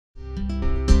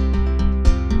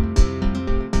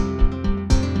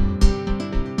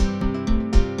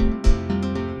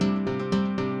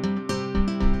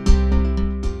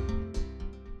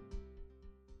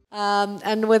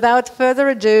And without further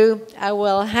ado, I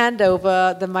will hand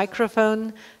over the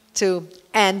microphone to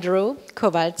Andrew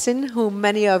Kovalcin, whom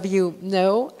many of you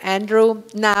know. Andrew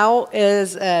now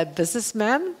is a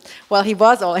businessman. Well, he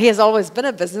has always been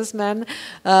a businessman,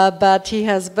 but he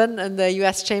has been in the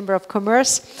US Chamber of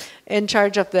Commerce in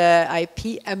charge of the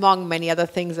IP, among many other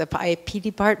things, the IP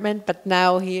department, but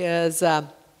now he is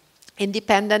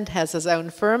independent, has his own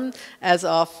firm as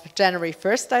of January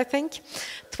 1st, I think,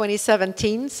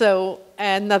 2017. So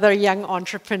another young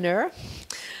entrepreneur,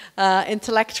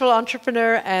 intellectual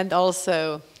entrepreneur, and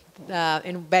also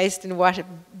being based in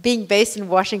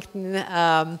Washington,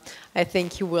 I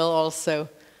think he will also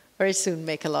very soon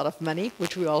make a lot of money,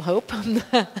 which we all hope.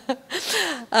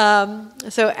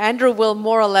 So Andrew will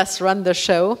more or less run the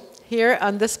show here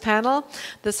on this panel.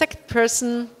 The second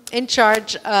person in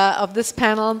charge of this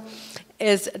panel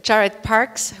is Jared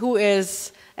Parks, who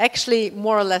is actually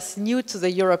more or less new to the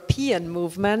European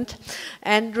movement.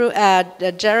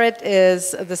 Jared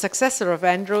is the successor of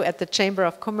Andrew at the Chamber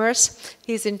of Commerce.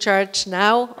 He's in charge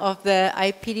now of the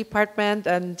IP department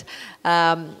and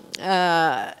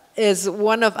is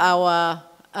one of our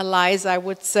allies, I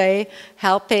would say,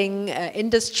 helping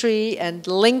industry and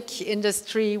link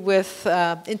industry with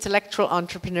intellectual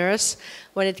entrepreneurs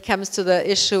when it comes to the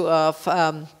issue of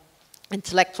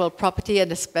intellectual property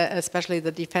and especially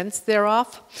the defense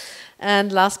thereof.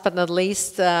 And last but not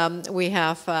least, we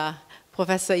have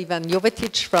Professor Ivan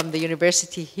Jovetic from the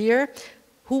university here,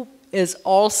 who is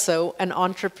also an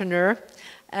entrepreneur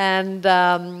and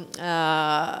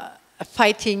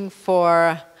fighting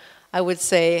for, I would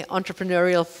say,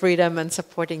 entrepreneurial freedom and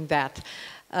supporting that.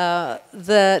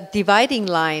 The dividing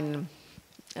line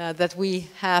that we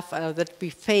have, that we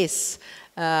face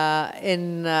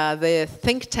in the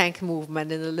think tank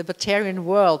movement in the libertarian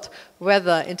world,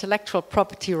 whether intellectual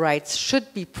property rights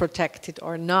should be protected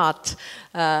or not,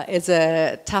 is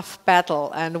a tough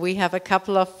battle. And we have a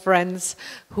couple of friends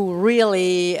who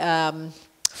really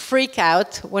freak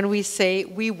out when we say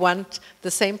we want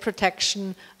the same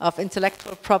protection of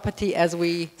intellectual property as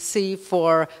we see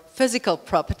for physical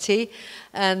property.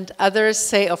 And others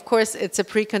say, of course, it's a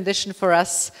precondition for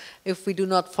us if we do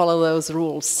not follow those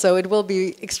rules. So it will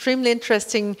be extremely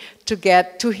interesting to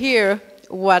get to hear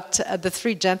what the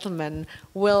three gentlemen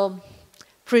will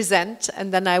present.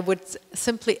 And then I would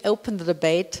simply open the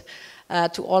debate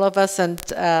to all of us. And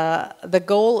the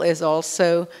goal is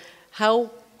also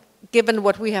how, given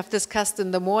what we have discussed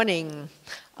in the morning,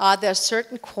 are there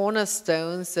certain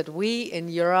cornerstones that we in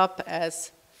Europe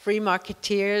as free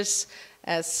marketeers,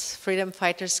 as freedom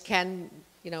fighters can,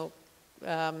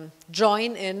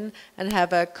 join in and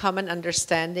have a common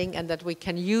understanding, and that we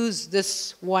can use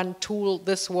this one tool,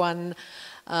 this one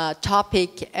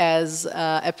topic as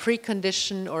a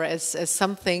precondition or as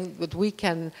something that we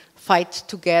can fight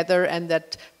together, and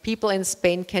that people in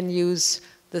Spain can use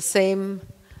the same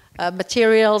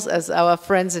materials as our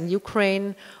friends in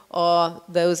Ukraine or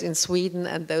those in Sweden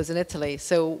and those in Italy.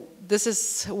 So this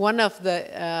is one of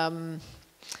the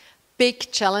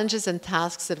big challenges and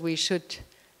tasks that we should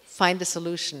find a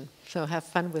solution. So have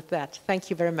fun with that. Thank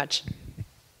you very much.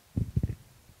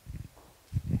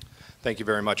 Thank you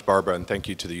very much, Barbara, and thank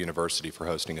you to the university for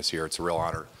hosting us here. It's a real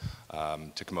honor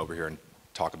to come over here and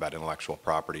talk about intellectual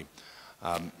property.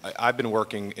 I've been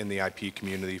working in the IP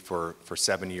community for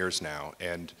 7 years now,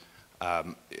 and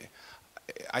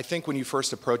I think when you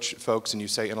first approach folks and you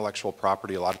say intellectual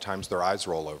property, a lot of times their eyes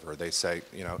roll over. They say,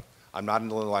 I'm not an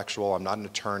intellectual, I'm not an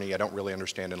attorney, I don't really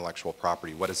understand intellectual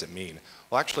property. What does it mean?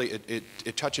 Well, actually,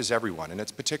 it touches everyone, and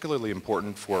it's particularly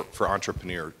important for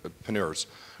entrepreneurs.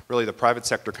 Really, the private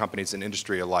sector companies and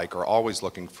industry alike are always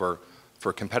looking for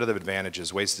competitive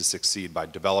advantages, ways to succeed by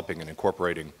developing and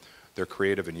incorporating their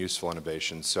creative and useful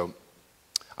innovations. So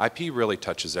IP really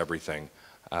touches everything.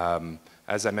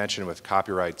 As I mentioned, with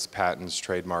copyrights, patents,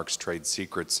 trademarks, trade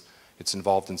secrets, it's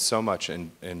involved in so much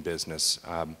in business.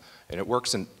 And it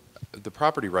works in, the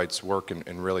property rights work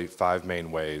in really 5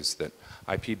 main ways. That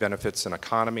IP benefits an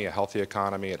economy, a healthy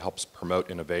economy. It helps promote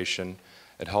innovation.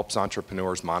 It helps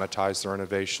entrepreneurs monetize their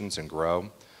innovations and grow.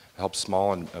 It helps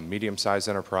small and medium-sized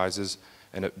enterprises.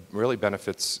 And it really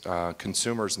benefits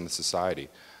consumers in the society.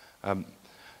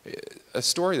 A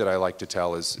story that I like to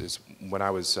tell is when I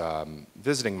was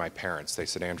visiting my parents. They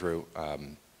said, Andrew,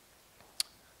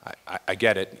 I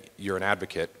get it, you're an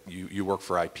advocate, you work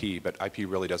for IP, but IP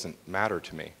really doesn't matter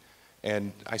to me.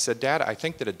 And I said, Dad, I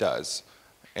think that it does.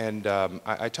 And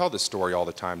I tell this story all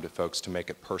the time to folks to make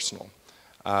it personal.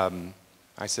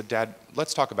 I said, Dad,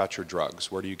 let's talk about your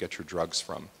drugs. Where do you get your drugs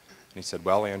from? And he said,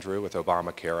 well, Andrew, with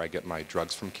Obamacare, I get my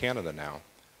drugs from Canada now.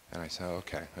 And I said,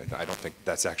 okay, I don't think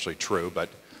that's actually true, but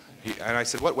And I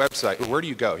said, what website? Where do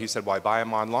you go? He said, well, I buy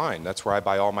them online. That's where I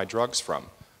buy all my drugs from.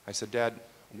 I said, Dad,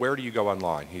 where do you go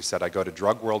online? He said, I go to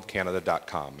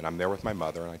drugworldcanada.com. And I'm there with my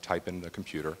mother, and I type in the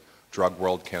computer,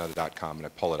 drugworldcanada.com, and I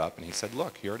pull it up. And he said,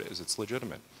 look, here it is. It's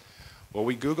legitimate. Well,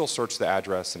 we Google searched the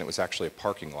address, and it was actually a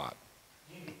parking lot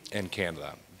in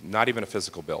Canada, not even a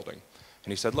physical building.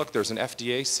 And he said, look, there's an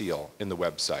FDA seal in the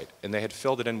website. And they had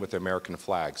filled it in with the American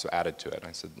flag, so added to it. And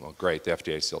I said, well, great, the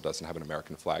FDA seal doesn't have an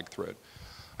American flag through it.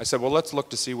 I said, well, let's look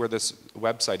to see where this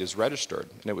website is registered.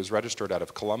 And it was registered out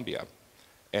of Colombia.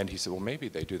 And he said, well, maybe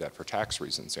they do that for tax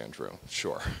reasons, Andrew.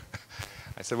 Sure.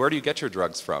 I said, where do you get your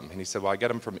drugs from? And he said, well, I get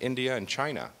them from India and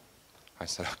China. I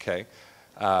said, okay.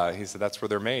 He said, that's where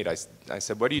they're made. I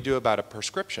said, what do you do about a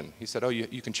prescription? He said, oh,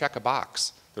 you can check a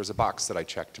box. There's a box that I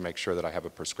check to make sure that I have a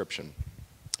prescription.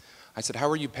 I said, how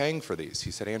are you paying for these?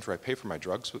 He said, Andrew, I pay for my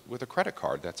drugs with a credit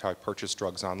card. That's how I purchase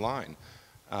drugs online.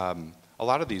 A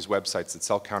lot of these websites that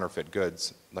sell counterfeit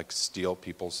goods like steal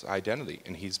people's identity,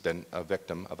 and he's been a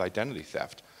victim of identity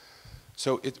theft.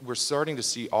 So we're starting to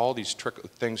see all these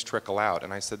things trickle out,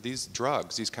 and I said, these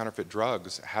drugs, these counterfeit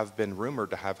drugs, have been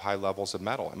rumored to have high levels of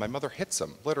metal. And my mother hits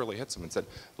him, literally hits him, and said,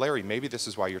 Larry, maybe this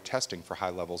is why you're testing for high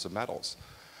levels of metals.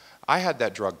 I had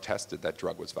that drug tested. That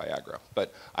drug was Viagra,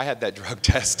 but I had that drug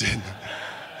tested.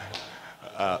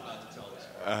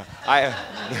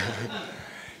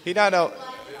 He not know,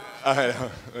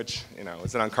 which, you know,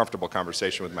 was an uncomfortable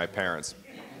conversation with my parents.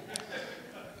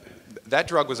 That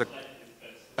drug was a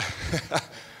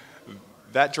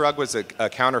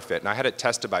counterfeit, and I had it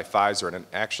tested by Pfizer, and it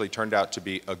actually turned out to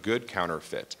be a good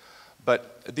counterfeit.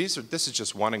 But this is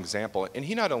just one example. And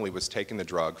he not only was taking the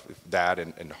drug, that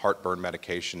and heartburn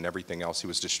medication and everything else, he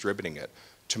was distributing it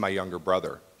to my younger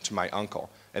brother, to my uncle.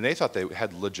 And they thought they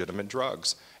had legitimate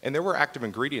drugs. And there were active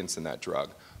ingredients in that drug,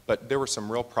 but there were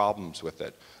some real problems with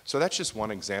it. So that's just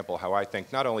one example how I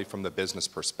think, not only from the business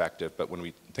perspective, but when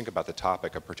we think about the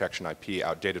topic of protection IP,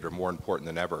 outdated or more important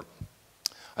than ever,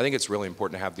 I think it's really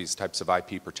important to have these types of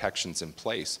IP protections in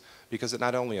place because it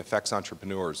not only affects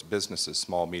entrepreneurs, businesses,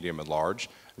 small, medium, and large,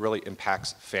 it really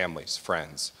impacts families,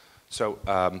 friends. So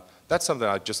that's something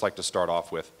I'd just like to start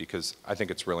off with because I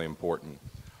think it's really important.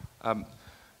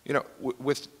 You know,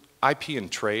 with IP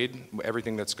and trade,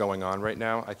 everything that's going on right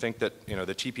now, I think that, you know,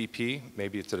 the TPP,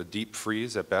 maybe it's at a deep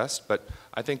freeze at best, but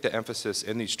I think the emphasis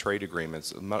in these trade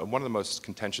agreements, one of the most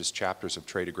contentious chapters of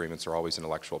trade agreements are always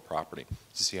intellectual property.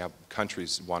 To see how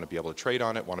countries want to be able to trade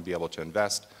on it, want to be able to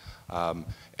invest,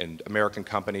 and American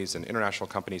companies and international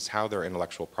companies, how their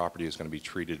intellectual property is going to be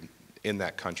treated in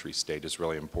that country state is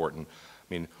really important.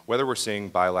 I mean, whether we're seeing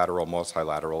bilateral,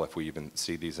 multilateral, if we even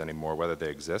see these anymore, whether they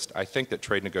exist, I think that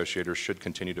trade negotiators should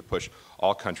continue to push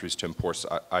all countries to enforce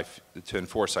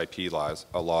IP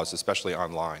laws, especially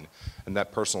online. And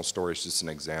that personal story is just an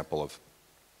example of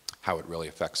how it really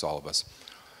affects all of us.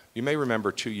 You may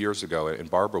remember 2 years ago,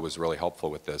 and Barbara was really helpful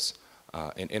with this,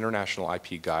 an international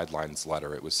IP guidelines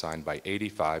letter. It was signed by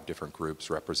 85 different groups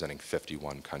representing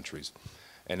 51 countries.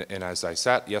 And as I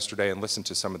sat yesterday and listened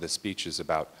to some of the speeches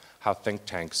about how think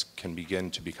tanks can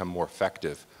begin to become more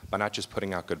effective by not just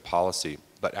putting out good policy,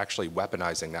 but actually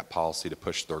weaponizing that policy to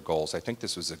push their goals, I think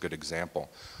this was a good example.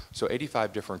 So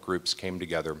 85 different groups came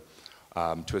together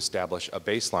to establish a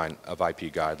baseline of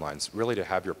IP guidelines, really to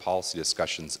have your policy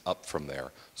discussions up from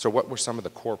there. So what were some of the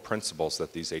core principles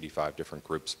that these 85 different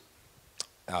groups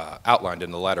outlined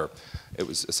in the letter? It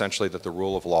was essentially that the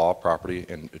rule of law, property,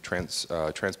 and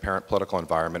transparent political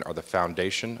environment are the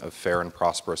foundation of fair and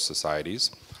prosperous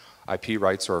societies. IP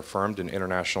rights are affirmed in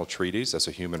international treaties as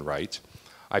a human right.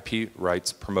 IP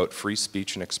rights promote free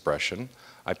speech and expression.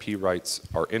 IP rights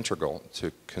are integral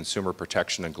to consumer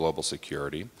protection and global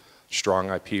security.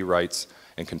 Strong IP rights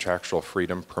and contractual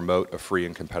freedom promote a free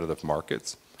and competitive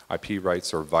markets. IP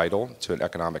rights are vital to an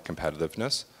economic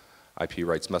competitiveness. IP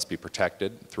rights must be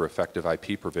protected through effective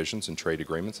IP provisions and trade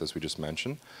agreements, as we just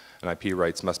mentioned, and IP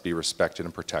rights must be respected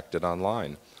and protected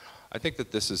online. I think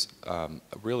that this is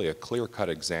really a clear-cut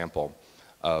example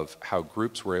of how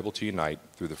groups were able to unite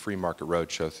through the Free Market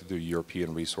Roadshow, through the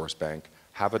European Resource Bank,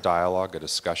 have a dialogue, a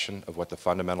discussion of what the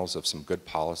fundamentals of some good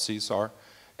policies are,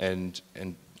 and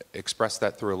express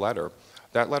that through a letter.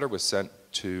 That letter was sent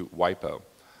to WIPO,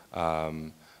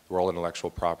 the World Intellectual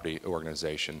Property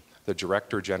Organization. The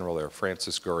Director General there,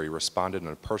 Francis Gurry, responded in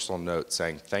a personal note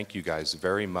saying, thank you guys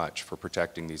very much for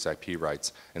protecting these IP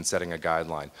rights and setting a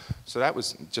guideline. So that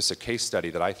was just a case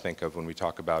study that I think of when we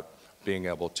talk about being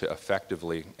able to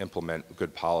effectively implement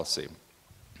good policy.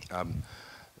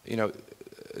 You know,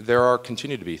 there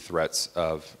continue to be threats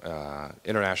of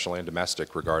international and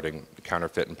domestic regarding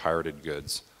counterfeit and pirated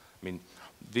goods. I mean,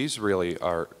 these really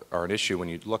are an issue when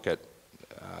you look at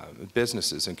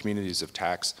businesses and communities of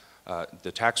tax,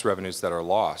 the tax revenues that are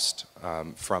lost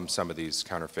from some of these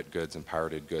counterfeit goods and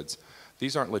pirated goods.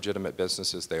 These aren't legitimate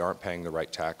businesses. They aren't paying the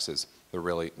right taxes. They're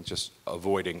really just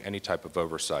avoiding any type of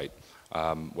oversight,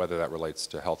 whether that relates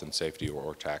to health and safety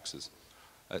or taxes.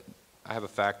 I have a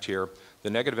fact here. The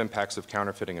negative impacts of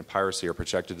counterfeiting and piracy are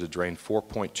projected to drain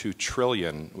 4.2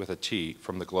 trillion with a T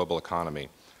from the global economy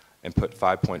and put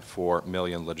 5.4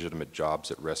 million legitimate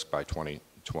jobs at risk by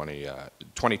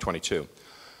 2022.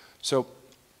 So,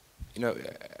 you know,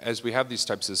 as we have these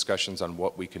types of discussions on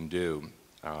what we can do,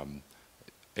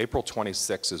 April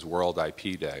 26th is World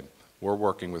IP Day. We're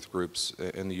working with groups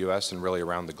in the US and really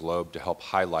around the globe to help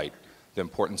highlight the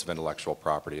importance of intellectual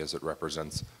property as it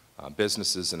represents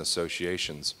businesses and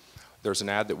associations. There's an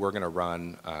ad that we're going to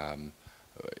run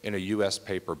in a US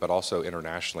paper, but also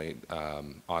internationally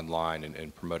online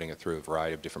and promoting it through a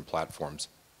variety of different platforms,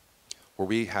 where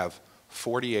we have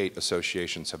 48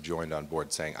 associations have joined on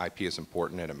board saying IP is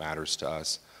important and it matters to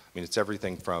us. I mean, it's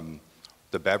everything from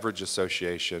the Beverage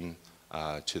Association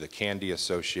to the Candy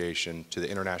Association to the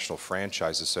International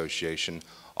Franchise Association.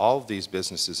 All of these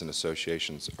businesses and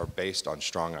associations are based on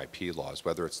strong IP laws,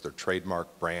 whether it's their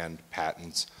trademark, brand,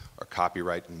 patents, or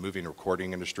copyright, and movie and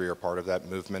recording industry are part of that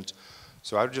movement.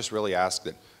 So I would just really ask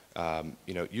that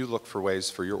you know, you look for ways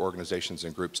for your organizations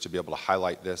and groups to be able to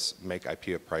highlight this, make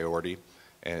IP a priority,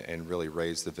 and really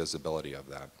raise the visibility of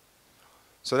that.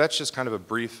 So that's just kind of a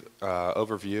brief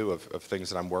overview of things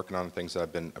that I'm working on and things that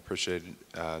I've been appreciated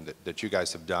that you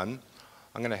guys have done.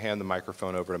 I'm going to hand the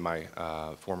microphone over to my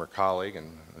former colleague,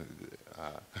 and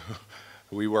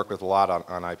we work with a lot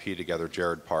on IP together,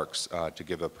 Jared Parks, to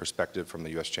give a perspective from the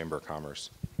U.S. Chamber of Commerce.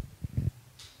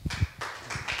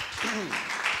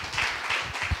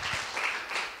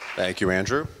 Thank you,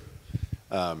 Andrew.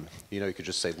 You know, you could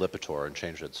just say Lipitor and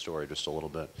change that story just a little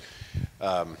bit.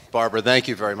 Barbara, thank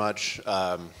you very much.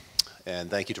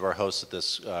 And thank you to our hosts at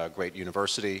this great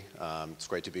university. It's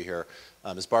great to be here.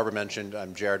 As Barbara mentioned,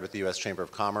 I'm Jared with the U.S. Chamber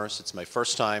of Commerce. It's my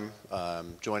first time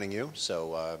joining you,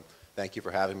 so thank you for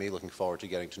having me. Looking forward to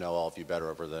getting to know all of you better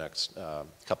over the next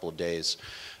couple of days.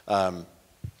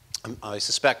 I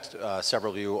suspect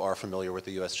several of you are familiar with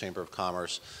the U.S. Chamber of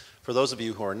Commerce. For those of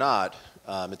you who are not,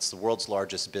 it's the world's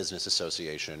largest business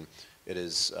association. It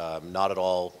is not at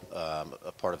all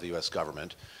a part of the U.S.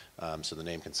 government, so the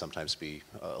name can sometimes be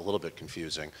a little bit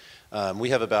confusing.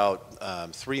 We have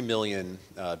about 3 million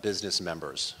business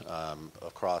members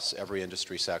across every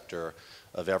industry sector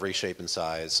of every shape and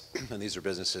size, and these are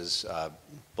businesses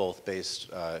both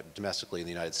based domestically in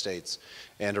the United States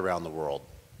and around the world.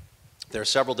 There are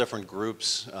several different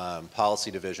groups,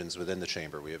 policy divisions within the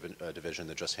Chamber. We have a division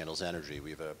that just handles energy. We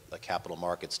have a capital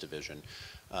markets division,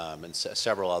 and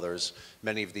several others.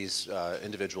 Many of these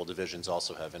individual divisions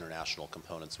also have international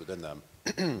components within them.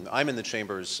 I'm in the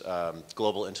Chamber's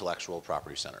Global Intellectual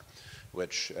Property Center,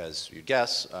 which, as you'd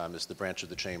guess, is the branch of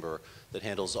the Chamber that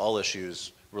handles all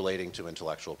issues relating to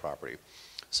intellectual property.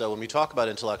 So when we talk about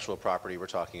intellectual property, we're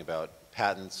talking about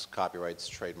patents, copyrights,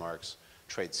 trademarks,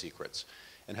 trade secrets.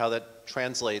 And how that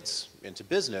translates into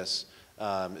business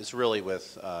is really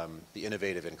with the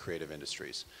innovative and creative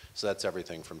industries. So that's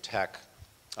everything from tech,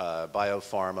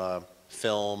 biopharma,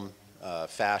 film,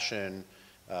 fashion,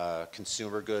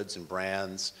 consumer goods and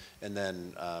brands, and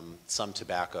then some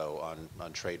tobacco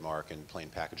on trademark and plain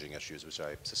packaging issues, which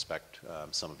I suspect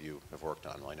some of you have worked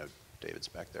on. Well, I know David's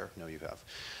back there. I know you have.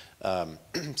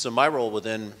 So my role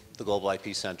within the Global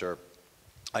IP Center,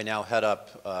 I now head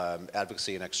up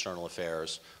Advocacy and External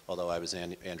Affairs, although I was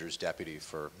Andrew's deputy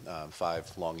for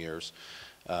 5 long years.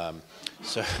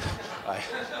 So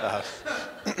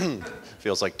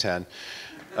feels like 10.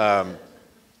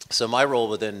 So my role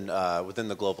within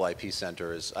the Global IP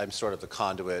Center is I'm sort of the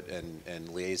conduit and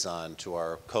liaison to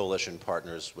our coalition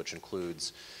partners, which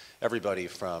includes everybody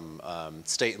from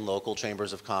state and local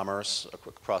chambers of commerce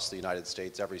across the United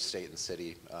States. Every state and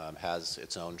city has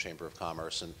its own chamber of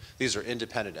commerce, and these are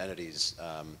independent entities,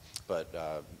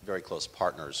 but very close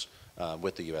partners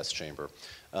with the U.S. Chamber.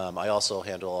 I also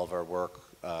handle all of our work,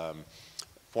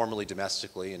 formerly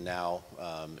domestically and now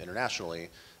internationally,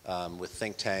 with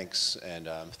think tanks and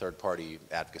third-party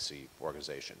advocacy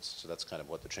organizations. So that's kind of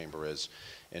what the Chamber is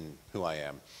and who I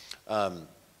am.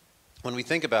 When we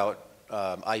think about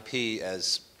IP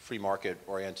as free market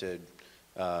oriented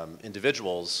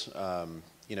individuals,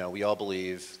 you know, we all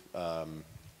believe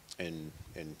in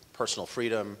personal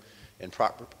freedom and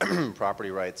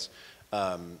property rights.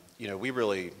 You know, we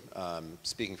really,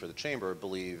 speaking for the Chamber,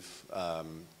 believe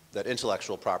that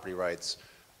intellectual property rights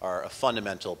are a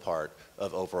fundamental part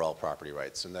of overall property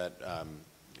rights, and that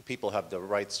people have the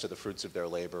rights to the fruits of their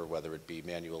labor, whether it be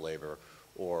manual labor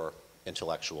or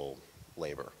intellectual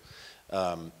labor.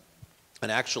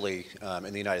 And actually,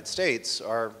 in the United States,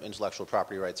 our intellectual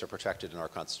property rights are protected in our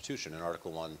Constitution, in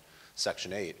Article 1,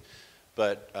 Section 8.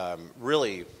 But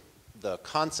really, the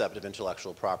concept of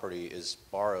intellectual property is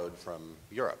borrowed from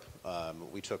Europe.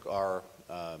 We took our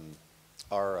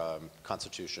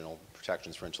constitutional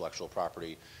protections for intellectual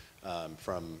property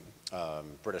from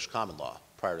British common law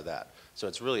prior to that. So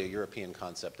it's really a European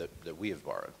concept that we have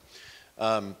borrowed.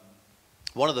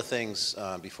 One of the things,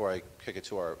 before I kick it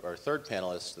to our third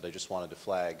panelist, that I just wanted to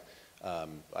flag, I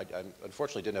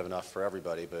unfortunately didn't have enough for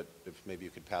everybody, but if maybe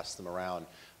you could pass them around.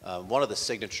 One of the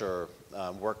signature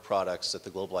work products that the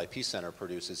Global IP Center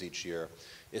produces each year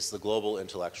is the Global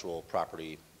Intellectual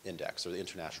Property Index, or the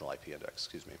International IP Index,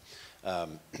 excuse me.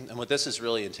 And what this is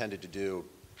really intended to do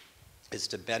is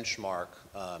to benchmark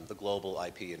the global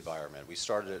IP environment. We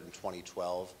started it in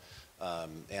 2012,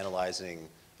 analyzing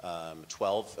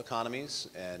 12 economies,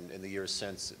 and in the years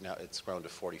since, now it's grown to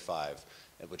 45,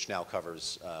 which now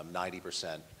covers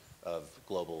 90% of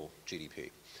global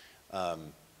GDP.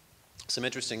 Some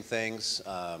interesting things,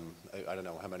 I don't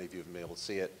know how many of you have been able to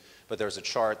see it, but there's a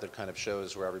chart that kind of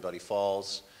shows where everybody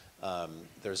falls.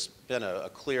 There's been a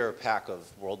clear pack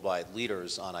of worldwide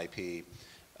leaders on IP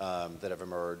that have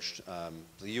emerged.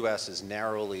 The US is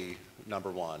narrowly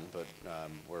 #1, but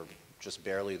we're just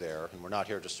barely there, and we're not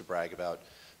here just to brag about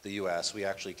the US. We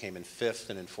actually came in 5th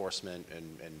in enforcement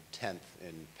and 10th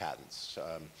in patents.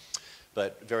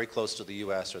 But very close to the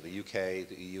US are the UK,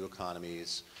 the EU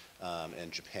economies,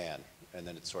 and Japan, and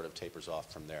then it sort of tapers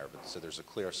off from there. But, so there's a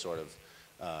clear sort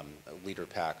of leader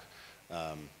pack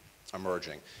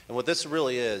emerging. And what this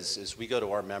really is we go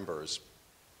to our members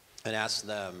and ask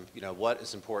them, you know, what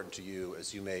is important to you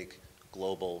as you make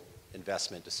global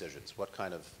investment decisions? What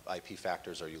kind of IP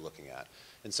factors are you looking at?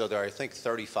 And so there are, I think,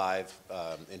 35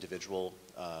 individual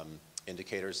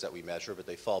indicators that we measure, but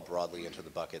they fall broadly into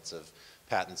the buckets of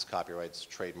patents, copyrights,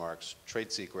 trademarks,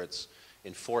 trade secrets,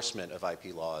 enforcement of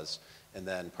IP laws, and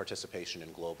then participation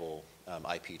in global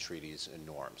IP treaties and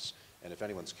norms. And if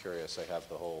anyone's curious, I have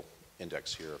the whole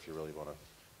index here if you really want to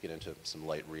get into some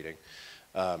light reading.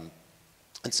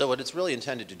 And so what it's really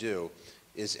intended to do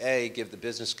is, A, give the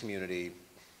business community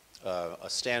a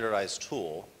standardized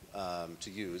tool to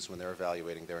use when they're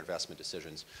evaluating their investment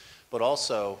decisions, but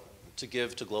also to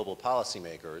give to global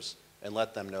policymakers and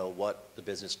let them know what the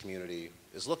business community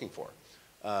is looking for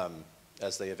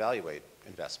as they evaluate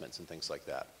investments and things like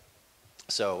that.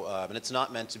 So, and it's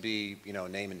not meant to be, you know, a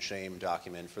name and shame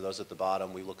document. For those at the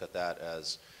bottom, we look at that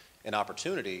as an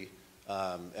opportunity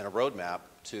and a roadmap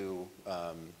to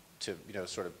you know,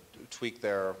 sort of tweak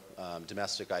their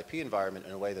domestic IP environment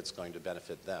in a way that's going to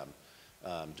benefit them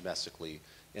domestically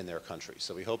in their country.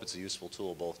 So we hope it's a useful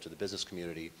tool both to the business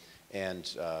community and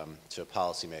to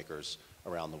policymakers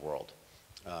around the world.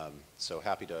 So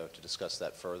happy to discuss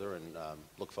that further, and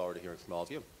look forward to hearing from all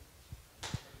of you.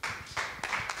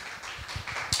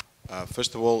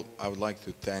 First of all, I would like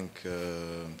to thank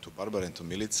to Barbara and to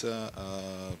Milica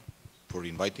for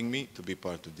inviting me to be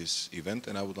part of this event,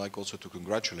 and I would like also to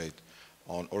congratulate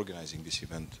on organizing this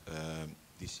event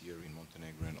this year in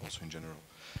Montenegro and also in general.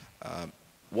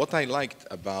 What I liked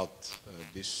about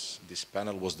this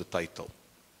panel was the title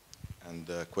and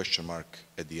the question mark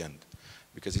at the end,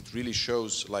 because it really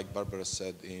shows, like Barbara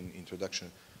said in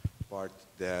introduction part,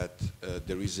 that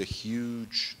there is a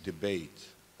huge debate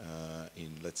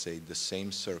in, let's say, the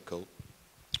same circle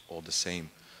or the same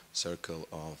circle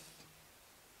of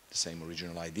the same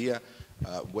original idea,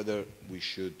 whether we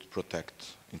should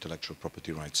protect intellectual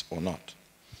property rights or not.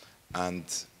 And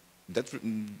that,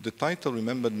 the title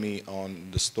remembered me on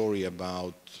the story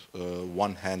about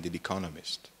one-handed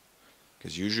economist.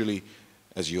 Because usually,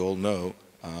 as you all know,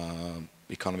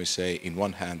 economists say in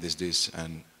one hand is this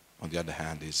and on the other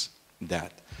hand is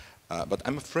that. But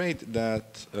I'm afraid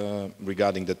that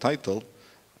regarding the title,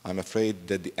 I'm afraid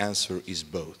that the answer is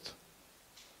both.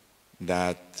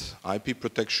 That IP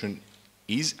protection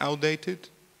is outdated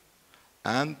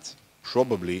and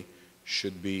probably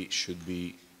should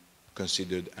be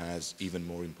considered as even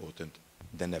more important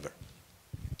than ever.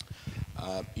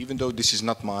 Even though this is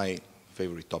not my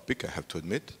favorite topic, I have to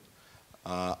admit,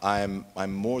 I'm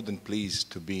more than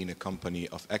pleased to be in a company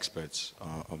of experts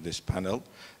of this panel,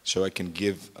 so I can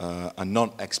give a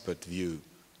non-expert view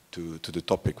to the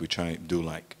topic, which I do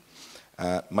like.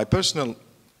 My personal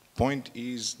point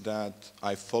is that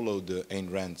I follow the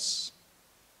Ayn Rand's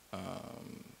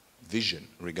vision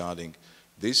regarding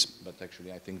this, but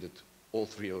actually I think that all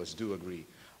three of us do agree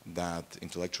that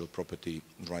intellectual property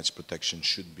rights protection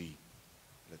should be,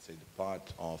 let's say, the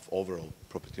part of overall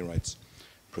property rights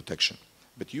protection.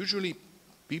 But usually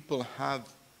people have,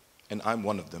 and I'm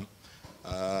one of them,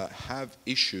 have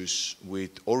issues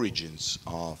with origins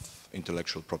of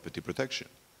intellectual property protection,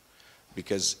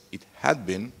 because it had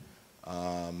been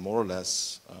more or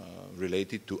less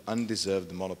related to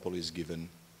undeserved monopolies given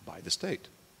by the state.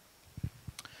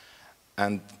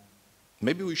 And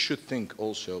maybe we should think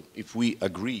also, if we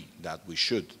agree that we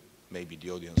should, maybe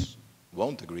the audience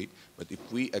won't agree, but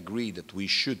if we agree that we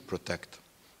should protect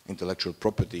intellectual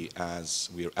property as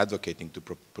we are advocating to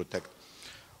protect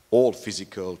all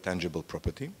physical, tangible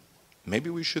property, maybe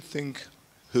we should think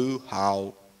who,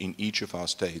 how, in each of our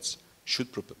states should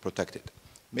protect it.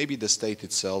 Maybe the state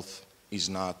itself is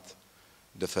not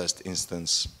the first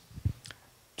instance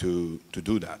to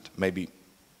do that. Maybe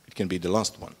it can be the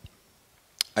last one.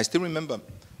 I still remember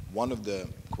one of the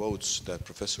quotes that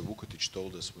Professor Vukotic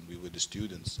told us when we were the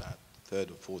students at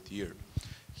third or fourth year.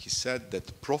 He said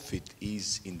that profit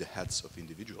is in the heads of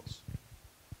individuals.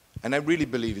 And I really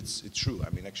believe it's true. I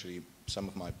mean, actually, some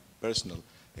of my personal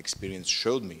experience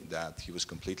showed me that he was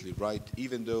completely right,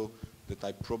 even though that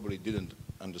I probably didn't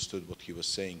understood what he was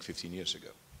saying 15 years ago.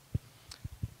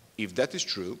 If that is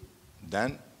true,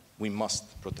 then we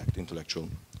must protect intellectual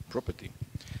property.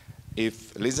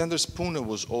 If Lysander Spooner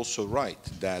was also right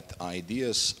that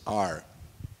ideas are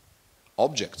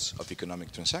objects of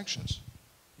economic transactions,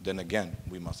 then again,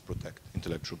 we must protect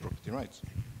intellectual property rights.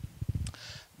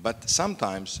 But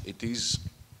sometimes it is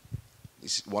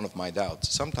one of my doubts,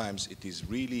 sometimes it is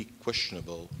really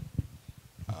questionable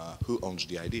who owns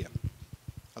the idea.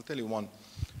 I'll tell you one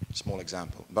small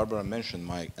example. Barbara mentioned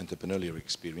my entrepreneurial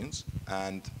experience,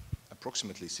 and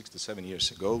approximately 6 to 7 years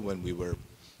ago, when we were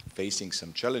facing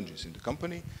some challenges in the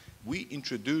company, we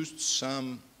introduced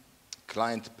some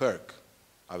client perk,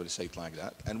 I will say it like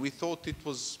that, and we thought it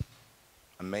was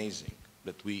amazing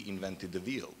that we invented the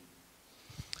wheel.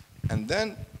 And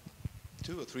then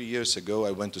 2 or 3 years ago,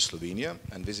 I went to Slovenia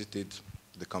and visited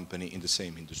the company in the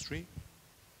same industry.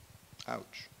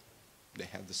 Ouch. They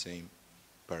have the same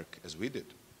perk as we did.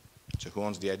 So who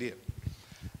owns the idea?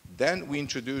 Then we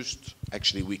introduced,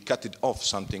 actually we cut it off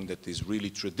something that is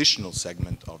really traditional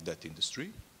segment of that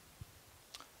industry.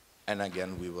 And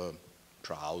again, we were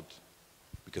proud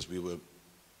because we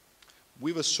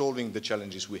were solving the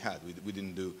challenges we had. We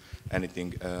didn't do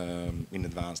anything in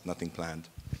advance, nothing planned.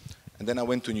 And then I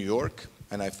went to New York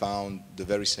and I found the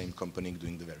very same company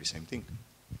doing the very same thing.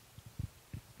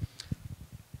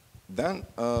 Then,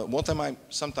 what am I,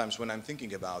 sometimes when I'm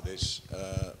thinking about this,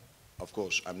 of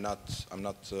course, I'm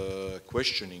not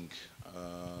questioning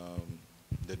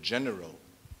the general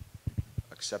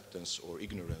acceptance or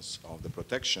ignorance of the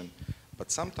protection,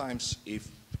 but sometimes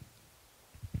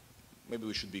maybe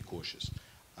we should be cautious.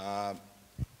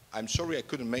 I'm sorry I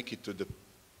couldn't make it to the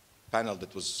panel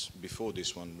that was before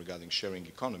this one regarding sharing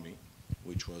economy,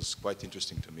 which was quite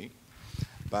interesting to me.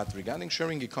 But regarding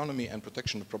sharing economy and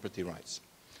protection of property rights,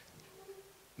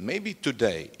 maybe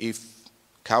today, if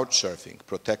couchsurfing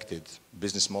protected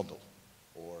business model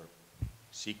or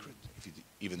secret,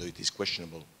 even though it is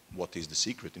questionable what is the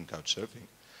secret in couchsurfing,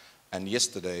 and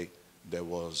yesterday there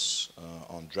was,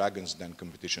 on Dragon's Den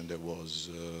competition, there was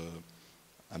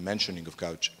a mentioning of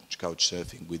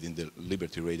couchsurfing within the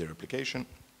Liberty Radar application.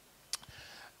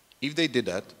 If they did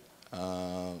that,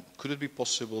 could it be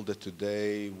possible that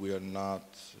today we are not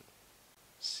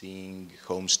seeing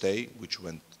homestay, which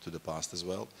went to the past as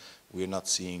well? We are not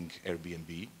seeing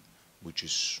Airbnb, which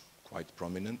is quite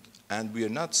prominent, and we are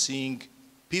not seeing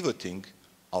pivoting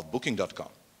of Booking.com.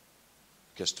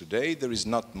 Because today there is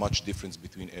not much difference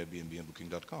between Airbnb and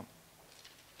Booking.com.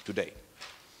 Today.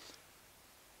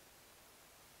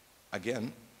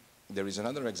 Again, there is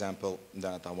another example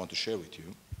that I want to share with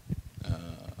you.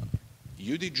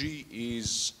 UDG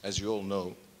is, as you all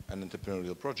know, an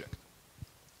entrepreneurial project.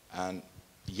 And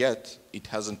yet, it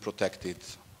hasn't protected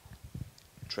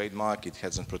trademark, it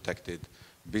hasn't protected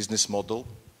business model.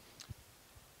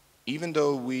 Even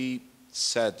though we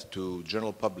said to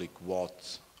general public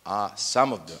what are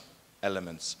some of the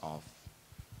elements of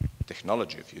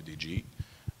technology of UDG,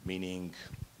 meaning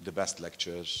the best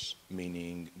lectures,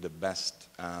 meaning the best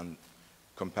and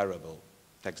comparable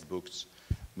textbooks,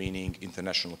 meaning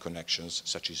international connections,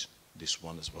 such as this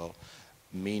one as well,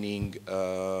 meaning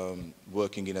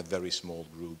working in a very small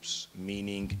groups,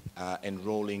 meaning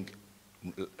enrolling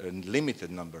a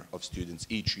limited number of students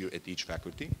each year at each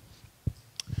faculty.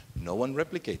 No one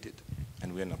replicated,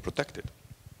 and we are not protected.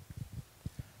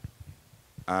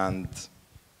 And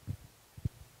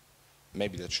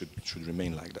maybe that should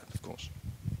remain like that, of course.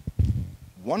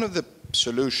 One of the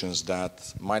solutions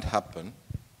that might happen,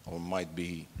 or might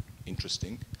be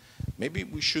interesting, maybe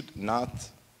we should not,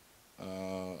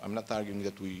 I'm not arguing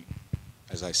that we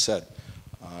as I said,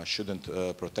 shouldn't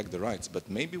protect the rights, but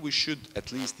maybe we should,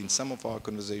 at least in some of our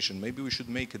conversation, maybe we should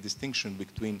make a distinction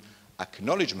between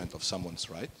acknowledgement of someone's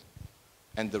right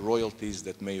and the royalties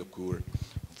that may occur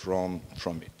from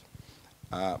it.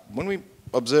 When we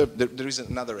observe, there is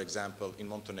another example in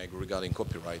Montenegro regarding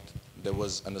copyright. There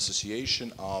was an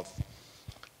association of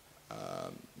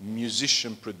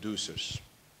musician producers,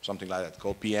 something like that,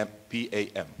 called PAM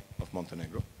of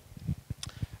Montenegro.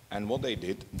 And what they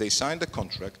did, they signed a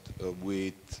contract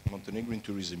with Montenegrin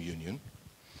Tourism Union,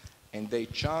 and they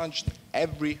charged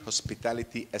every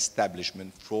hospitality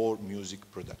establishment for music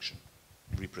production,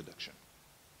 reproduction.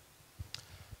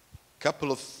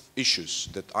 Couple of issues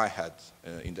that I had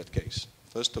in that case.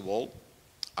 First of all,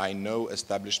 I know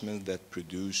establishments that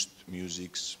produced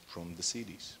musics from the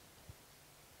CDs,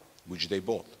 which they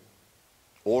bought,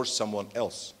 or someone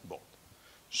else bought.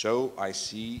 So I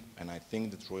see, and I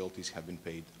think that royalties have been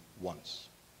paid once.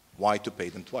 Why to pay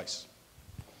them twice?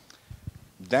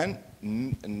 Then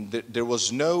there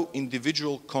was no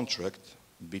individual contract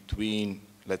between,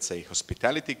 let's say,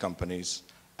 hospitality companies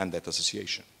and that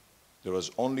association. There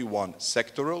was only one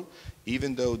sectoral,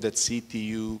 even though that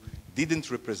CTU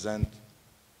didn't represent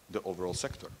the overall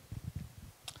sector.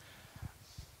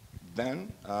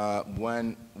 Then,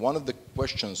 when one of the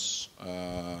questions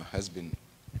has been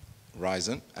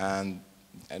risen and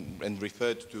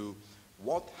referred to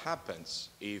what happens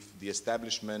if the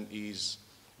establishment is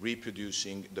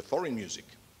reproducing the foreign music,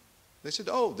 they said,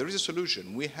 oh, there is a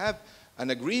solution. We have an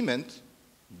agreement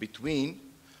between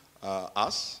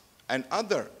us and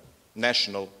other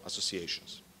national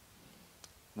associations.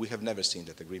 We have never seen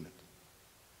that agreement.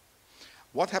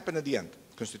 What happened at the end?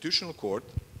 Constitutional Court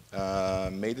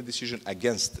made a decision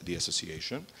against the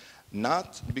association,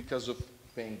 not because of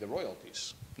paying the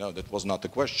royalties. No, that was not the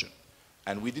question.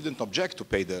 And we didn't object to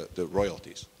pay the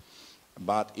royalties.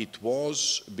 But it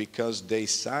was because they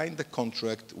signed the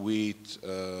contract with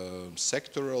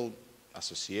sectoral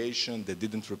association that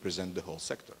didn't represent the whole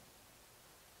sector.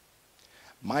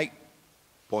 My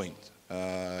point,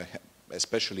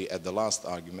 especially at the last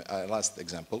argument, last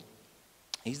example,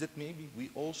 is that maybe we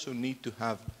also need to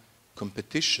have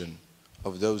competition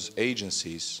of those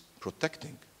agencies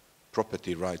protecting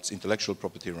property rights, intellectual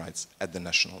property rights at the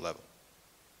national level.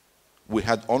 We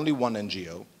had only one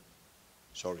NGO.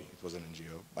 Sorry, it was an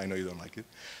NGO. I know you don't like it.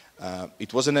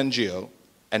 It was an NGO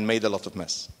and made a lot of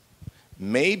mess.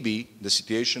 Maybe the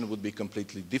situation would be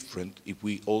completely different if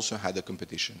we also had a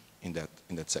competition in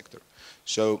that sector.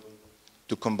 So,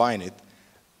 to combine it,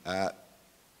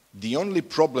 the only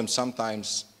problem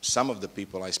sometimes some of the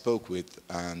people I spoke with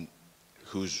and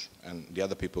the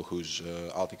other people whose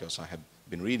articles I have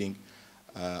been reading,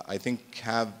 I think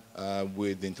have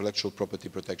with intellectual property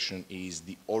protection is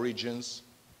the origins,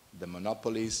 the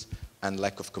monopolies, and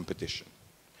lack of competition.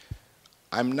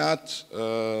 I'm not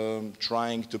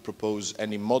trying to propose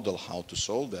any model how to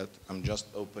solve that. I'm just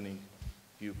opening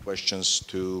a few questions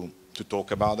to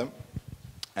talk about them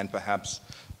and perhaps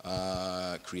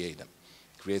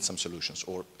create some solutions,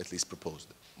 or at least propose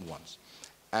them once.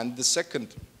 And the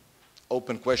second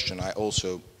open question I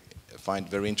also find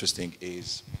very interesting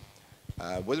is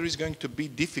whether it's going to be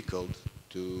difficult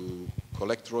to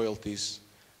collect royalties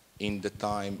in the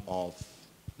time of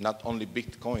not only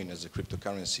Bitcoin as a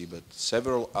cryptocurrency, but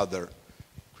several other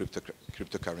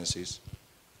cryptocurrencies,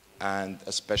 and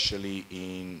especially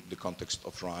in the context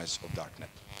of rise of darknet.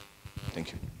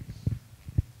 Thank you.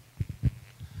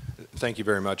 Thank you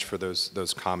very much for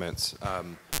those comments.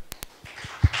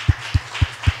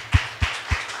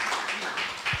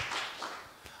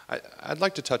 I'd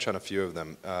like to touch on a few of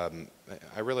them.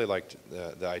 I really liked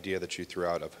the idea that you threw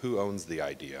out of who owns the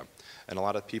idea. And a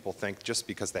lot of people think just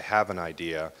because they have an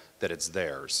idea that it's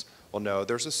theirs. Well, no,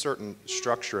 there's a certain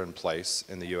structure in place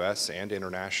in the US and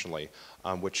internationally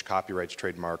on which copyrights,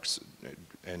 trademarks,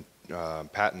 and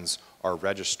patents are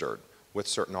registered with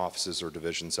certain offices or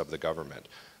divisions of the government.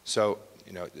 So,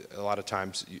 you know, a lot of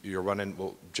times you're running,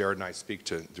 well, Jared and I speak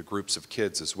to groups of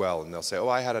kids as well, and they'll say, oh,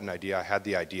 I had an idea, I had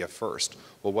the idea first.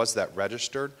 Well, was that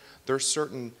registered? There's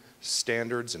certain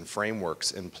standards and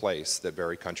frameworks in place that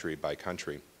vary country by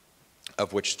country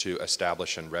of which to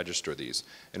establish and register these.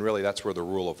 And really that's where the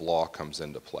rule of law comes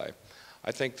into play.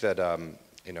 I think that,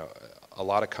 you know, a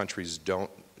lot of countries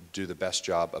don't do the best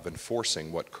job of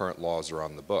enforcing what current laws are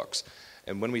on the books.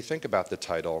 And when we think about the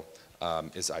title,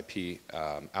 is IP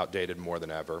outdated more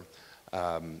than ever?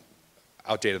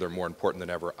 Outdated or more important than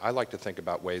ever? I like to think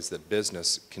about ways that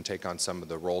business can take on some of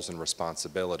the roles and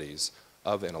responsibilities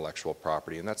of intellectual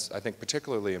property, and that's, I think,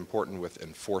 particularly important with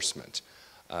enforcement.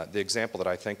 The example that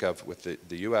I think of with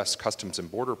the US Customs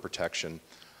and Border Protection,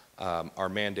 are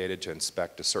mandated to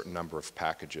inspect a certain number of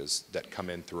packages that come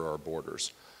in through our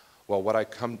borders. Well, what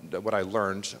I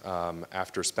learned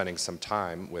after spending some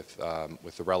time with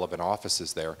the relevant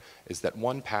offices there is that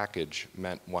one package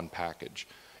meant one package.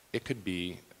 It could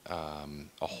be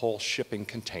a whole shipping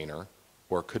container,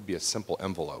 or it could be a simple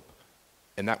envelope.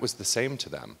 And that was the same to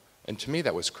them. And to me,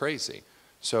 that was crazy.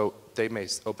 So they may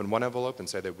open one envelope and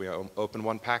say that we open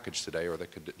one package today, or they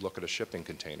could look at a shipping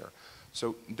container.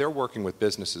 So they're working with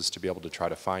businesses to be able to try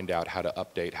to find out how to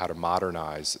update, how to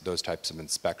modernize those types of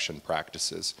inspection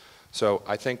practices. So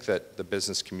I think that the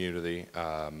business community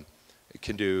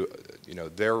can do,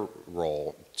 their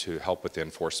role to help with the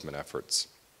enforcement efforts.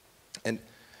 And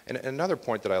another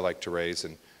point that I like to raise,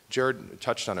 and Jared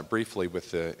touched on it briefly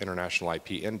with the International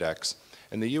IP Index.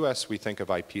 In the U.S., we think of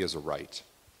IP as a right.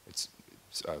 It's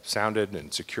sounded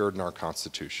and secured in our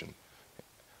Constitution.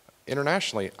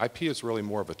 Internationally, IP is really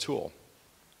more of a tool.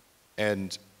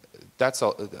 And that's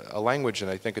a language,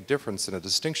 and I think a difference and a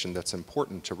distinction that's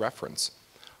important to reference.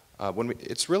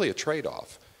 It's really a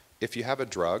trade-off. If you have a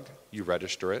drug, you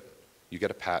register it, you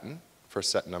get a patent for a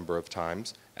set number of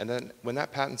times, and then when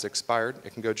that patent's expired,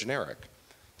 it can go generic.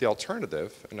 The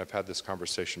alternative, and I've had this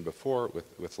conversation before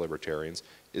with libertarians,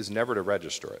 is never to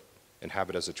register it and have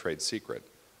it as a trade secret.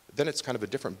 Then it's kind of a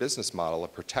different business model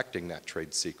of protecting that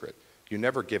trade secret. You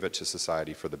never give it to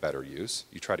society for the better use.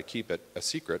 You try to keep it a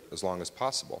secret as long as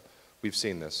possible. We've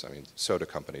seen this. I mean, soda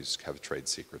companies have trade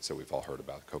secrets that we've all heard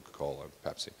about, Coca-Cola,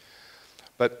 Pepsi.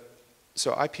 But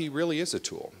so IP really is a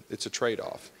tool. It's a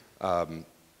trade-off.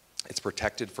 It's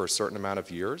protected for a certain amount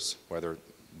of years, whether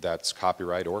that's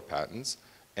copyright or patents,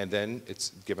 and then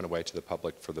it's given away to the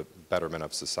public for the betterment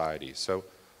of society. So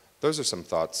those are some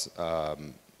thoughts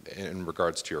in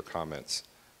regards to your comments.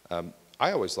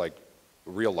 I always like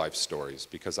real-life stories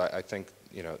because I think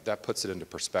that puts it into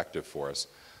perspective for us.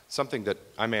 Something that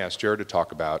I may ask Jared to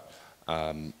talk about.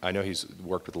 I know he's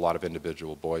worked with a lot of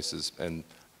individual voices, and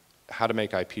how to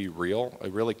make IP real,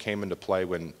 it really came into play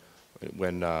when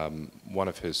one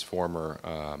of his former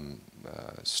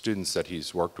students that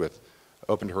he's worked with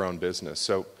opened her own business.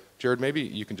 So Jared, maybe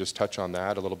you can just touch on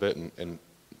that a little bit and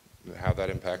how that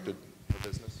impacted the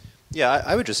business. Yeah,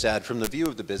 I would just add, from the view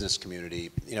of the business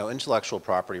community, intellectual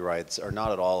property rights are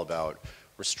not at all about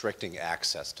restricting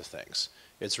access to things.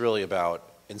 It's really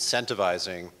about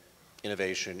incentivizing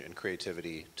innovation and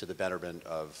creativity to the betterment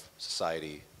of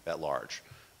society at large.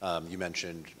 You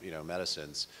mentioned,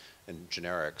 medicines and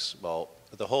generics. Well,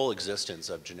 the whole existence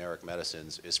of generic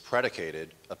medicines is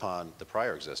predicated upon the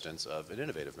prior existence of an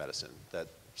innovative medicine that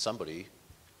somebody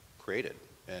created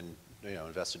and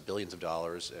invested billions of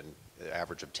dollars and an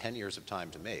average of 10 years of time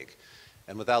to make.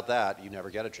 And without that, you never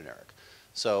get a generic.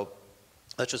 So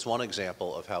that's just one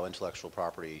example of how intellectual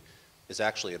property is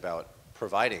actually about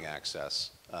providing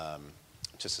access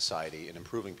to society and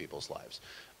improving people's lives.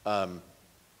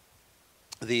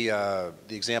 The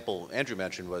example Andrew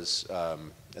mentioned was,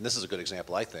 and this is a good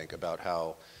example, I think, about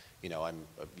how, I'm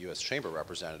a U.S. Chamber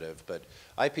representative, but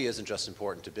IP isn't just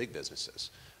important to big businesses.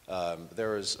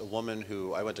 There was a woman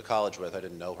who I went to college with. I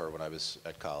didn't know her when I was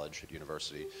at college, at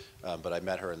university, but I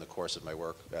met her in the course of my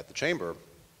work at the Chamber.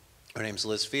 Her name's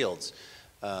Liz Fields.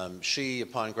 She,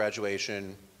 upon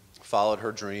graduation, followed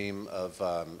her dream of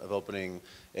opening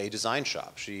a design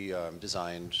shop. She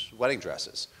designed wedding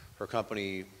dresses. Her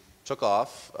company took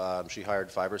off. She hired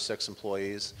 5 or 6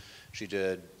 employees. She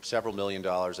did several $1 million,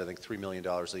 I think $3 million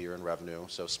a year in revenue.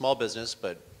 So small business,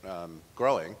 but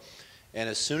growing. And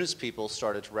as soon as people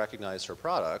started to recognize her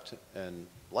product and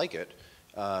like it,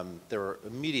 there were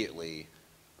immediately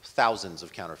thousands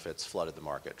of counterfeits flooded the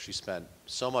market. She spent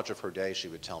so much of her day, she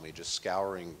would tell me, just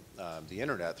scouring the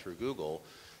internet through Google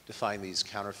to find these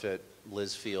counterfeit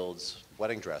Liz Fields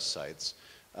wedding dress sites,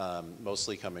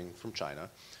 mostly coming from China.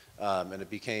 And it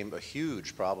became a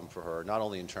huge problem for her, not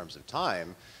only in terms of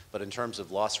time, but in terms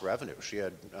of lost revenue. She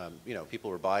had, people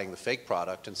were buying the fake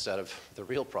product instead of the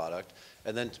real product.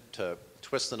 And then to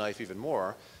twist the knife even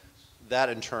more, that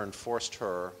in turn forced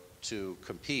her to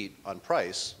compete on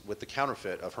price with the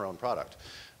counterfeit of her own product.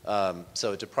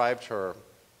 So it deprived her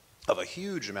of a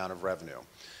huge amount of revenue.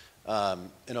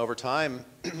 And over time,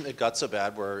 it got so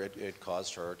bad where it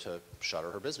caused her to shutter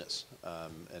her business.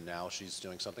 And now she's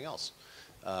doing something else.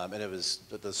 And it was,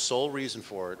 the sole reason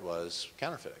for it was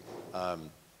counterfeiting.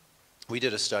 We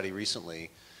did a study recently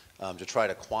to try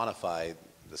to quantify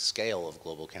the scale of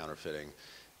global counterfeiting,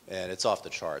 and it's off the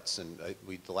charts. And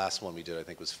the last one we did, I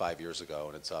think, was 5 years ago,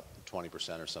 and it's up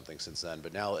 20% or something since then.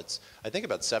 But now it's, I think,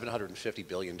 about $750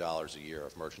 billion a year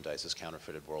of merchandise is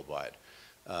counterfeited worldwide.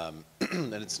 And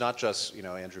it's not just,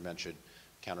 Andrew mentioned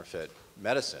counterfeit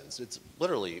medicines. It's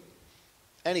literally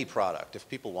any product, if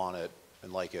people want it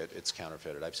and like it, it's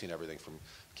counterfeited. I've seen everything from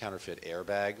counterfeit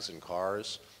airbags in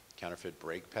cars, counterfeit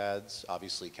brake pads,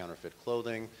 obviously counterfeit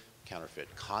clothing,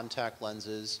 counterfeit contact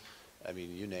lenses, I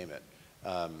mean, you name it.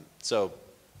 So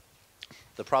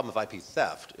the problem of IP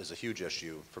theft is a huge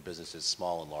issue for businesses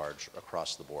small and large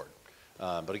across the board.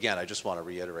 But again, I just want to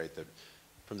reiterate that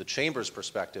from the Chamber's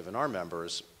perspective and our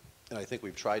members, and I think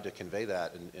we've tried to convey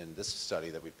that in this study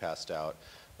that we've passed out,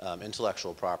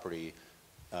 intellectual property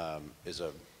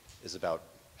is about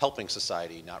helping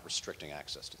society, not restricting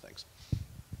access to things.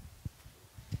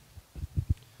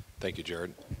 Thank you,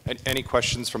 Jared. Any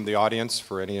questions from the audience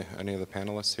for any of the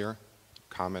panelists here?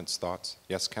 Comments, thoughts?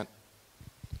 Yes, Kent?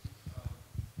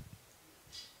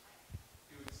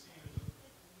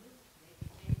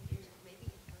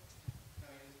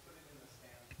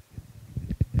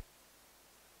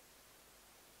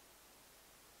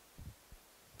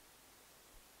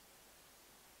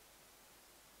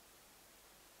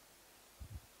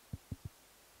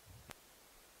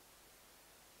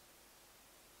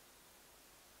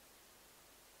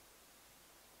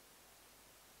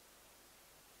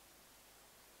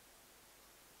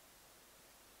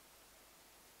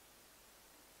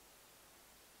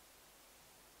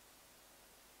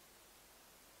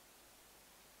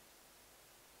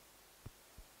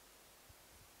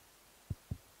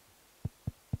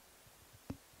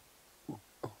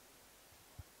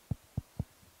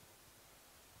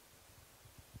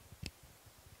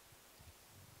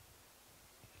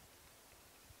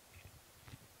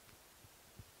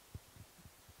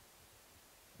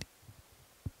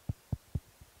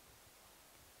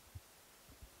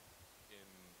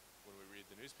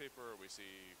 Newspaper, we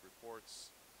see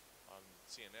reports on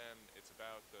CNN. It's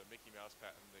about the Mickey Mouse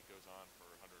patent that goes on for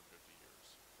 150 years,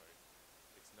 right?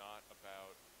 It's not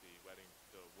about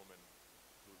the woman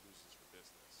who loses her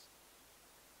business.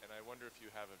 And I wonder if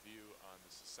you have a view on the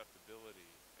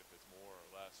susceptibility, if it's more or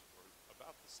less or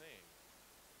about the same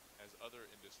as other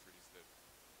industries that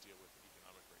deal with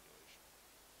economic regulation.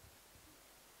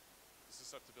 The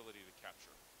susceptibility to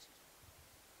capture, excuse me.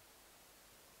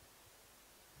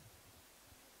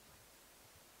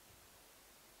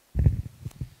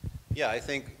 Yeah, I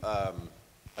think, I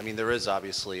mean, there is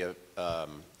obviously a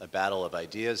battle of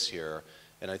ideas here,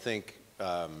 and I think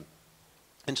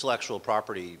intellectual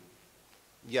property,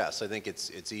 yes, I think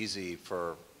it's easy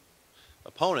for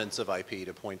opponents of IP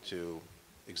to point to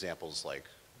examples like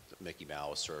Mickey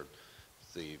Mouse or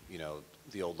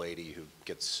the old lady who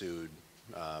gets sued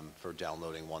for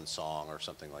downloading one song or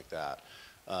something like that.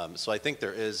 So I think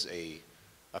there is a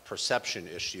perception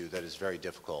issue that is very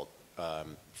difficult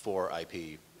for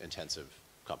IP-intensive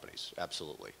companies,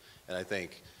 absolutely. And I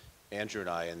think Andrew and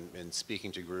I, in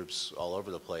speaking to groups all over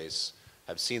the place,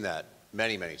 have seen that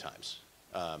many, many times.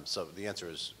 So the answer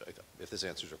is, if this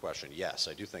answers your question, yes,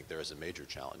 I do think there is a major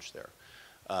challenge there.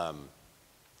 And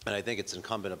I think it's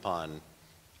incumbent upon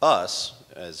us,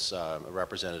 as a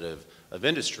representative of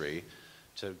industry,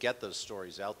 to get those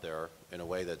stories out there in a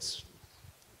way that's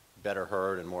better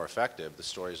heard and more effective. The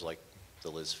stories like the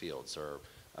Liz Fields, or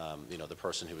the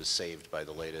person who was saved by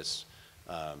the latest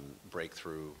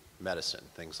breakthrough medicine,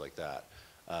 things like that.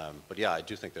 But yeah, I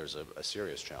do think there's a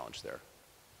serious challenge there.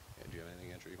 Do you have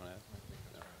anything, Andrew, you want to add?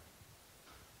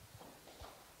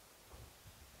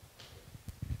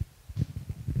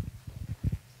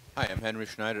 Hi, I'm Henry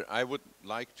Schneider. I would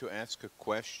like to ask a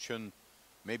question,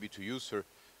 maybe to you, sir,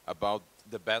 about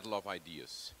the battle of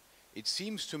ideas. It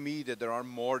seems to me that there are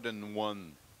more than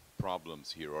one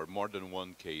problems here, or more than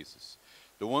one cases.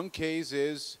 The one case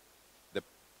is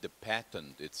the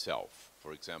patent itself.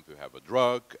 For example, you have a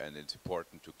drug, and it's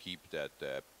important to keep that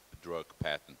drug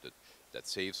patented. That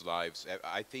saves lives.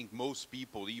 I think most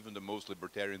people, even the most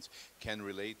libertarians, can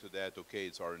relate to that. Okay,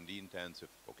 it's R&D intensive.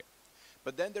 Okay.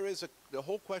 But then there is the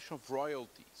whole question of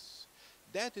royalties.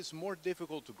 That is more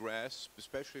difficult to grasp,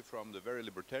 especially from the very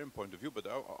libertarian point of view, but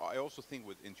I also think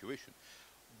with intuition.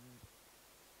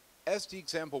 As the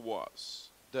example was,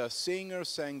 the singer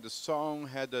sang the song,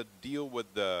 had a deal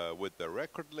with the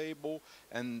record label,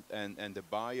 and the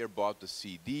buyer bought the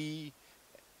CD,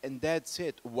 and that's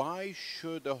it. Why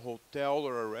should a hotel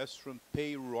or a restaurant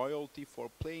pay royalty for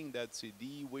playing that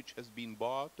CD which has been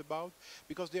bought about?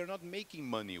 Because they're not making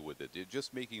money with it, they're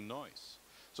just making noise.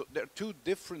 So there are two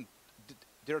different,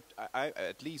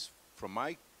 at least from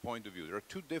my point of view, there are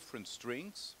two different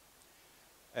strings,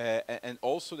 and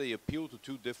also they appeal to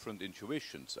two different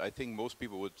intuitions. I think most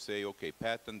people would say, okay,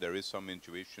 patent, there is some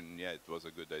intuition, yeah, it was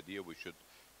a good idea, we should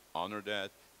honor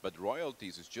that. But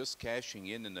royalties is just cashing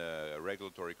in a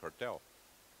regulatory cartel.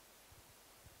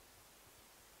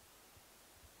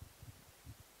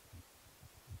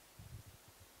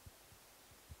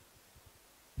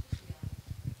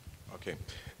 Okay,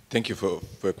 thank you for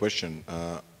your question.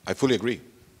 I fully agree.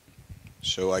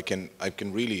 So I can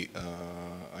really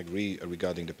agree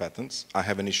regarding the patents. I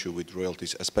have an issue with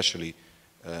royalties, especially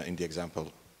in the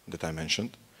example that I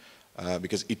mentioned,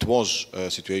 because it was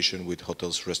a situation with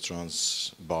hotels,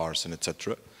 restaurants, bars, and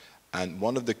etc. And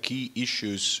one of the key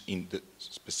issues in the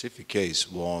specific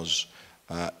case was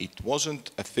it wasn't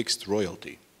a fixed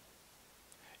royalty.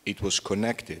 It was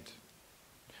connected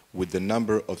with the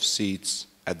number of seats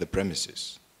at the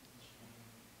premises.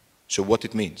 So what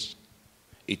it means?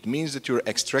 It means that you're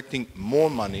extracting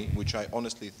more money, which I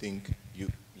honestly think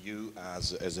you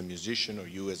as a musician or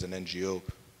you as an NGO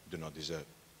do not deserve.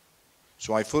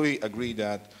 So I fully agree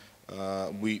that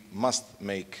we must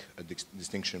make a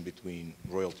distinction between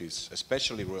royalties,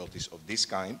 especially royalties of this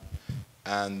kind,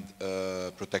 and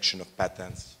protection of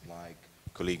patents, like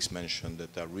colleagues mentioned,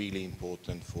 that are really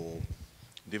important for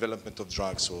development of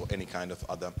drugs or any kind of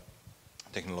other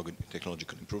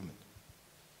technological improvement.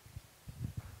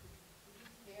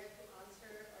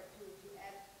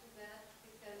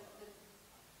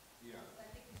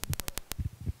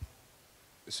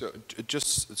 So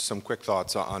just some quick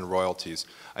thoughts on royalties.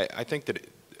 I think that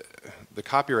the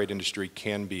copyright industry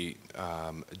can be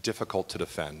difficult to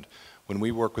defend. When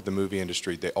we work with the movie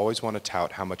industry, they always want to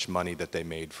tout how much money that they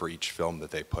made for each film that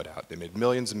they put out. They made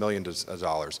millions and millions of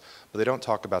dollars, but they don't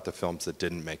talk about the films that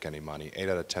didn't make any money. 8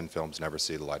 out of 10 films never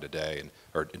see the light of day,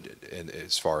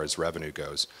 as far as revenue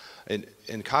goes. And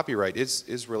copyright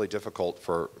is really difficult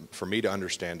for me to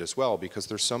understand as well, because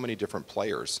there's so many different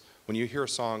players. When you hear a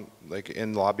song, like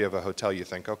in the lobby of a hotel, you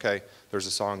think, okay, there's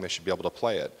a song, they should be able to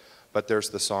play it. But there's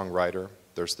the songwriter,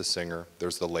 there's the singer,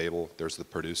 there's the label, there's the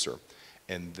producer.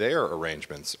 And their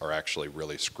arrangements are actually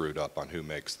really screwed up on who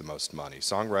makes the most money.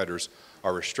 Songwriters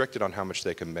are restricted on how much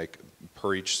they can make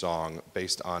per each song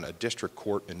based on a district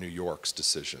court in New York's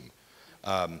decision.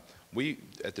 We,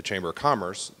 at the Chamber of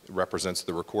Commerce, represents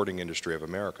the recording industry of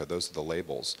America. Those are the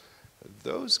labels.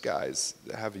 Those guys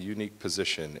have a unique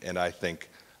position, and I think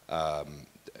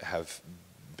have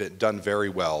done very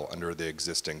well under the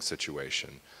existing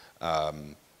situation.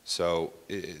 So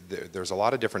there's a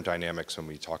lot of different dynamics when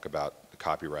we talk about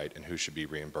copyright and who should be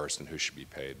reimbursed and who should be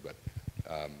paid. But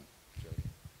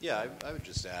yeah, I would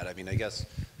just add, I mean, I guess,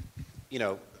 you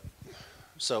know,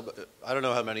 so I don't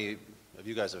know how many of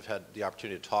you guys have had the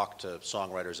opportunity to talk to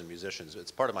songwriters and musicians.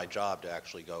 It's part of my job to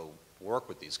actually go work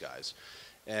with these guys.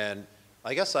 And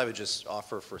I guess I would just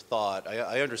offer for thought,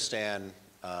 I understand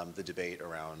the debate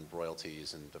around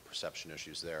royalties and the perception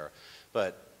issues there,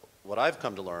 but what I've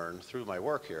come to learn through my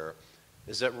work here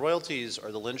is that royalties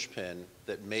are the linchpin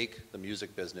that make the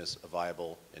music business a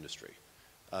viable industry.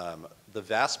 The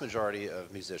vast majority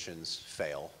of musicians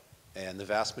fail, and the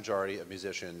vast majority of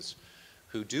musicians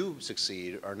who do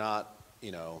succeed are not,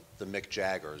 you know, the Mick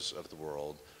Jaggers of the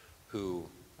world who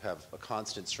have a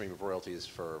constant stream of royalties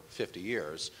for 50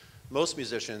 years. Most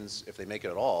musicians, if they make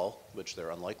it at all, which they're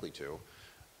unlikely to,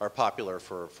 are popular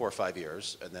for 4 or 5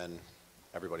 years, and then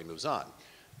everybody moves on.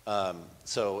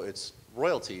 So it's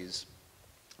royalties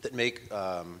that make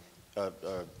a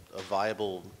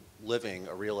viable living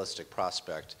a realistic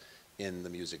prospect in the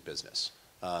music business.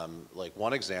 Like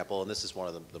one example, and this is one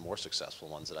of the more successful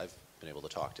ones that I've been able to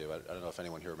talk to. I don't know if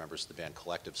anyone here remembers the band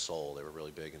Collective Soul. They were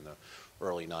really big in the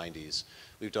early 90s.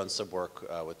 We've done some work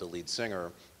with the lead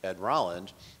singer, Ed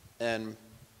Rolland, and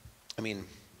I mean,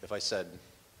 if I said,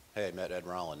 hey, I met Ed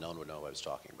Rolland, no one would know what I was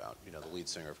talking about. You know, the lead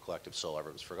singer of Collective Soul,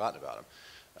 everyone's forgotten about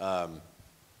him.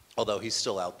 Although he's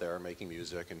still out there making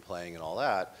music and playing and all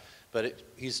that, but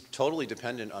he's totally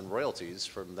dependent on royalties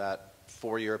from that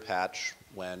 4-year patch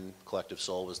when Collective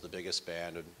Soul was the biggest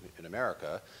band in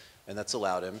America, and that's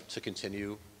allowed him to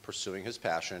continue pursuing his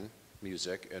passion,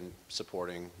 music, and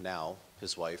supporting now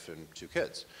his wife and 2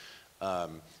 kids.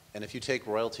 And if you take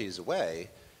royalties away,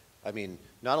 I mean,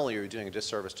 not only are you doing a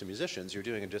disservice to musicians, you're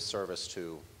doing a disservice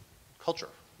to culture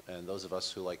and those of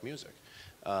us who like music.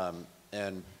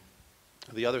 And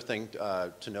the other thing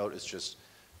to note is just,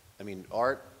 I mean,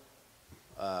 art,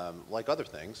 like other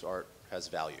things, art has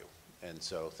value. And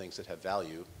so things that have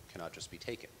value cannot just be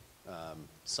taken.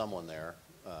 Someone there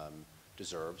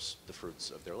deserves the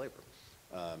fruits of their labor.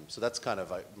 So that's kind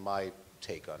of my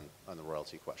take on the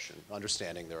royalty question,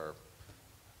 understanding there are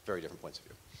very different points of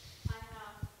view. I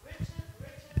have Richard,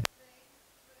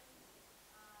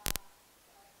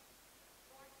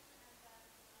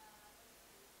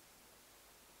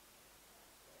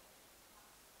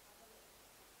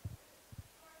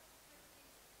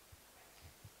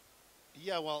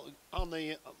 Yeah, well, on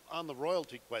the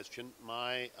royalty question,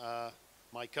 my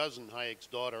cousin Hayek's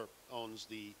daughter owns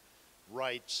the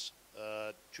rights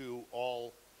to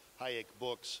all Hayek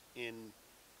books in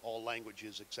all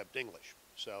languages except English.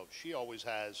 So she always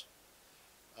has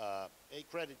a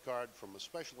credit card from a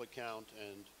special account,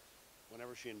 and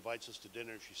whenever she invites us to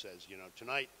dinner, she says, you know,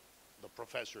 tonight the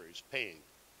professor is paying.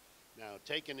 Now,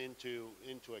 taken into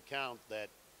account that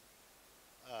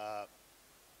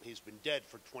he's been dead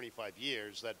for 25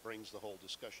 years, that brings the whole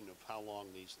discussion of how long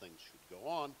these things should go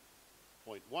on.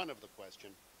 Point one of the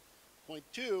question. Point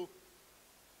two,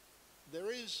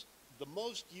 there is the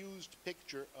most used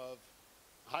picture of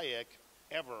Hayek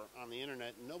ever on the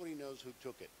internet, and nobody knows who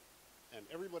took it. And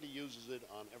everybody uses it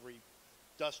on every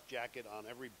dust jacket, on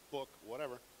every book,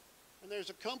 whatever. And there's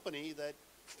a company that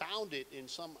found it in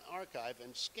some archive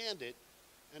and scanned it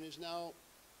and is now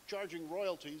charging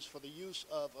royalties for the use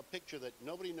of a picture that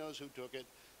nobody knows who took it,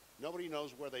 nobody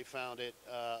knows where they found it,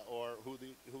 or who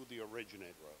the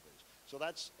originator of it is. So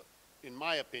that's, in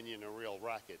my opinion, a real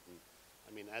racket. And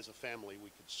I mean, as a family, we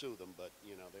could sue them, but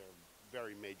you know, they're a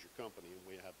very major company, and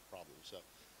we have problems. So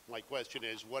my question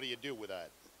is, what do you do with that?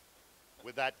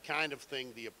 With that kind of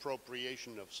thing, the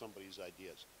appropriation of somebody's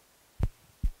ideas.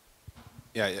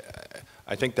 Yeah,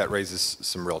 I think that raises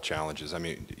some real challenges. I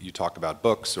mean, you talk about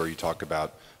books or you talk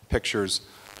about pictures.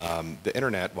 The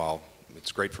internet, while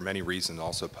it's great for many reasons,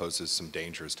 also poses some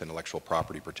dangers to intellectual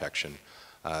property protection.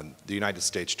 The United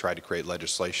States tried to create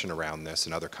legislation around this,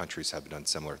 and other countries have done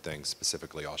similar things,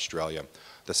 specifically Australia.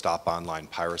 The Stop Online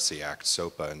Piracy Act,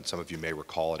 SOPA, and some of you may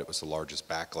recall it, it was the largest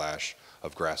backlash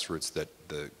of grassroots that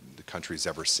the country's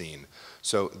ever seen.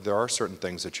 So there are certain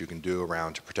things that you can do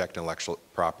around to protect intellectual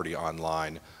property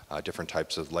online, different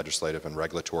types of legislative and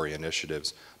regulatory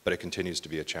initiatives, but it continues to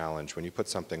be a challenge. When you put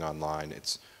something online,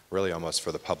 it's really almost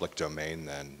for the public domain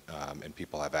then, and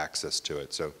people have access to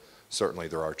it. So certainly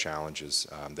there are challenges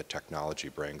that technology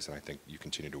brings, and I think you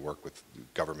continue to work with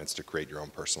governments to create your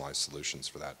own personalized solutions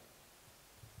for that.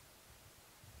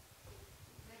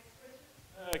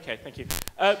 Okay, thank you.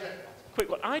 Quick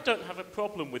one. I don't have a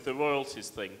problem with the royalties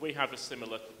thing. We have a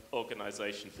similar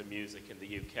organisation for music in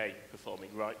the UK,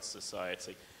 Performing Rights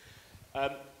Society.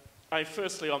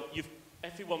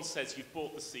 Everyone says you've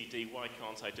bought the CD, why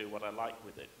can't I do what I like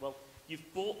with it? Well,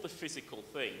 you've bought the physical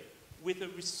thing with a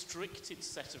restricted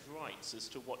set of rights as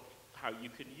to how you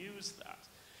can use that.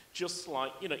 Just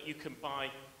like, you know, you can buy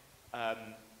a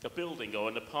building or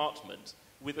an apartment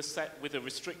with a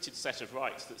restricted set of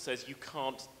rights that says you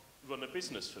can't run a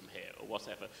business from here or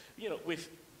whatever. You know,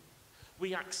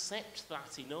 we accept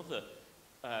that in other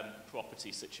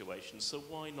property situations, so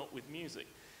why not with music?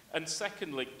 And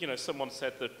secondly, you know, someone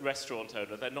said the restaurant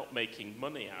owner, they're not making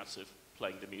money out of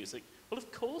playing the music. Well,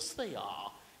 of course they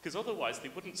are, because otherwise they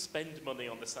wouldn't spend money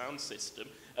on the sound system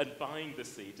and buying the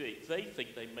CD. They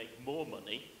think they make more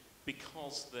money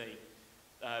because they're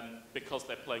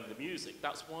playing the music.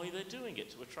 That's why they're doing it,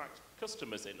 to attract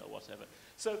customers in or whatever.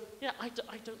 So, yeah, I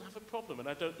don't have a problem, and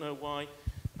I don't know why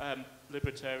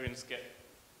libertarians get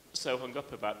so hung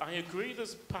up about it. I agree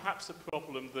there's perhaps a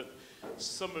problem that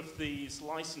some of these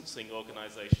licensing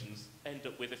organizations end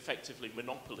up with effectively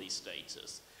monopoly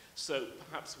status. So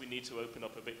perhaps we need to open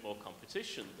up a bit more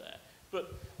competition there.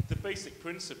 But the basic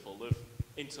principle of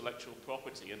intellectual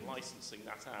property and licensing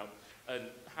that out and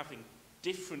having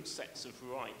different sets of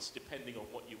rights depending on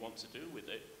what you want to do with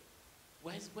it,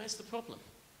 where's the problem?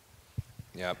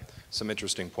 Yeah, some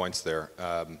interesting points there.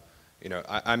 You know,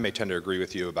 I may tend to agree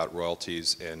with you about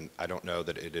royalties, and I don't know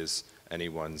that it is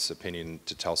anyone's opinion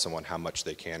to tell someone how much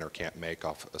they can or can't make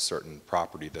off a certain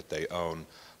property that they own.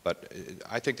 But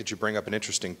I think that you bring up an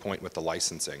interesting point with the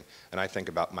licensing, and I think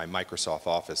about my Microsoft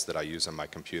Office that I use on my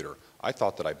computer. I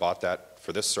thought that I bought that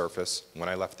for this Surface. When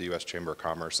I left the U.S. Chamber of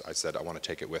Commerce, I said, I want to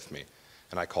take it with me.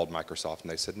 And I called Microsoft,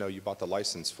 and they said, no, you bought the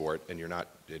license for it, and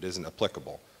it isn't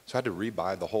applicable. So I had to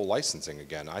rebuy the whole licensing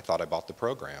again. I thought I bought the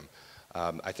program.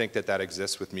 I think that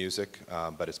exists with music,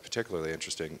 but it's particularly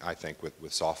interesting, I think,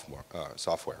 with software.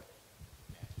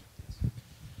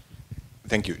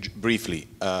 Thank you. Briefly,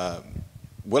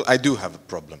 well, I do have a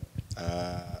problem.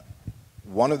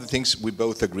 One of the things we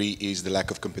both agree is the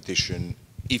lack of competition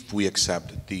if we accept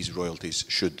that these royalties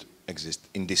should exist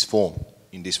in this form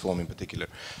in particular.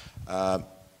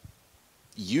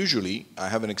 Usually, I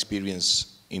have an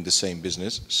experience in the same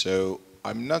business, so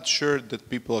I'm not sure that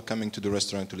people are coming to the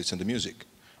restaurant to listen to music.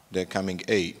 They're coming,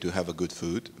 A, to have a good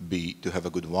food, B, to have a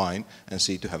good wine, and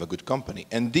C, to have a good company.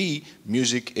 And D,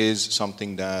 music is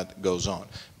something that goes on.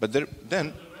 But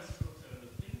then...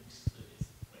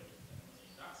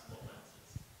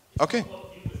 Okay.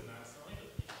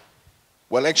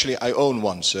 Well, actually, I own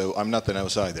one, so I'm not an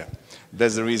outsider.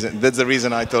 That's the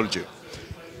reason I told you.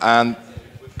 And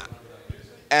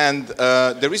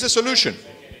there is a solution.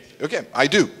 Okay, I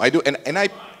do, and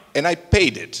and I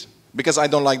paid it because I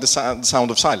don't like the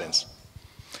sound of silence.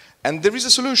 And there is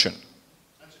a solution.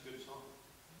 That's a good song.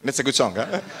 That's a good song,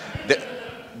 huh?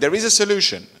 There is a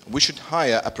solution. We should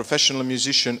hire a professional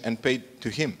musician and pay to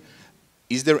him.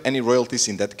 Is there any royalties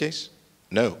in that case?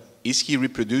 No. Is he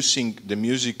reproducing the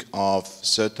music of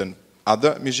certain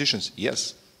other musicians?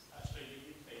 Yes.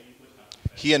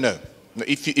 Here, no.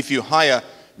 If you hire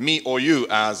me or you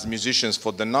as musicians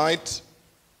for the night,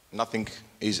 nothing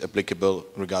is applicable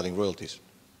regarding royalties.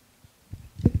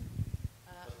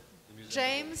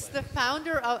 James, the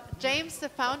founder of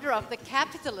the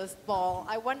Capitalist Ball.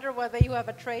 I wonder whether you have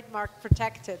a trademark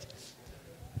protected.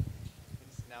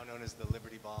 It's now known as the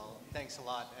Liberty Ball. Thanks a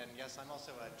lot. And yes, I'm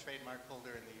also a trademark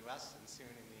holder in the US and soon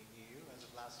in the EU as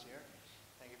of last year.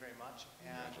 Thank you very much.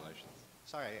 And Congratulations.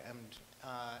 Sorry, and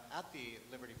at the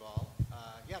Liberty Ball,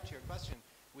 yeah, to your question,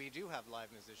 we do have live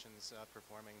musicians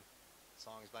performing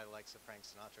songs by the likes of Frank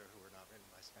Sinatra, who were not written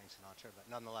by Frank Sinatra, but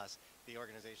nonetheless, the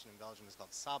organization in Belgium is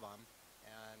called Sabam,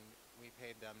 and we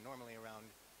paid them normally around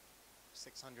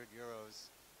 600 euros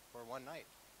for one night,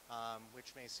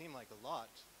 which may seem like a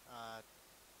lot,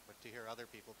 but to hear other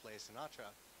people play Sinatra,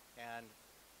 and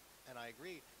I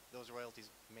agree, those royalties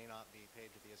may not be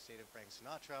paid to the estate of Frank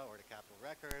Sinatra or to Capitol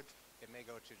Records. It may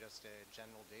go to just a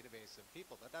general database of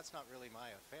people, but that's not really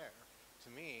my affair. To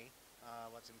me,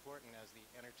 what's important as the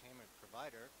entertainment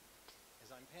provider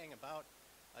is I'm paying about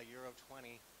 €1.20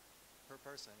 per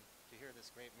person to hear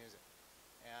this great music.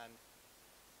 And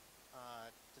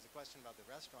to the question about the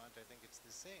restaurant, I think it's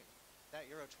the same. That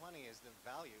 €1.20 is the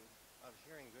value of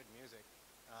hearing good music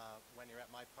when you're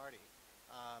at my party.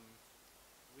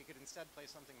 We could instead play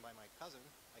something by my cousin.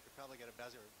 I could probably get a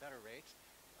better rate,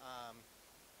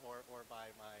 or by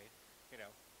my,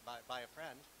 by a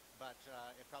friend. But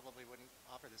it probably wouldn't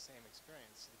offer the same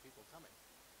experience to the people coming.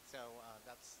 So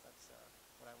that's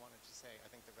what I wanted to say. I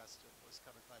think the rest was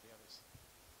covered by the others.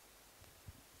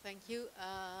 Thank you.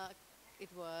 It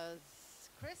was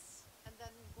Chris, and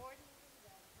then Gordon,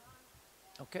 then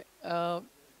Ron. Okay.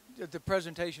 The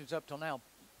presentations up till now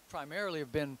primarily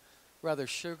have been rather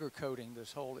sugarcoating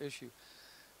this whole issue.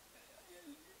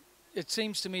 It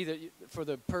seems to me that for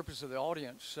the purpose of the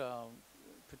audience,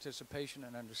 participation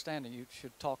and understanding, you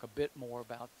should talk a bit more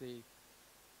about the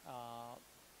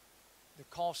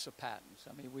costs of patents.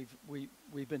 I mean,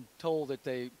 we've been told that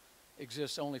they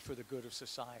exist only for the good of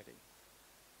society,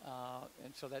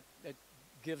 and so that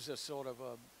gives us sort of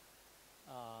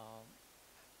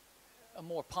a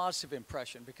more positive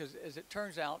impression, because as it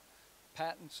turns out,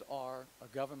 patents are a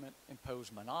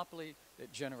government-imposed monopoly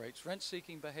that generates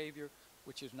rent-seeking behavior,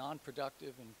 which is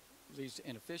non-productive and leads to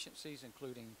inefficiencies,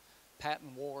 including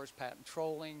patent wars, patent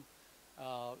trolling.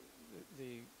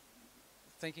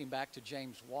 Thinking back to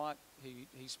James Watt,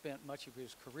 he spent much of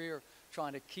his career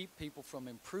trying to keep people from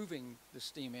improving the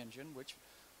steam engine, which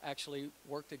actually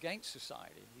worked against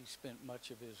society. He spent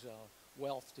much of his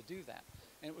wealth to do that.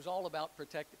 And it was all about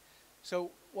protecting.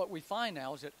 So what we find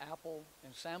now is that Apple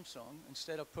and Samsung,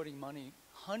 instead of putting money,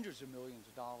 hundreds of millions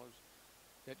of dollars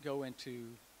that go into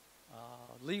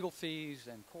legal fees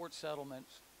and court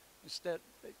settlements, instead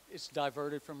it's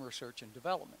diverted from research and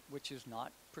development, which is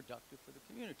not productive for the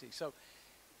community. So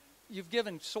you've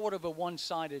given sort of a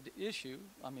one-sided issue,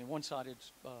 I mean one-sided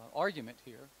argument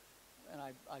here, and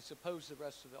I suppose the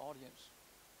rest of the audience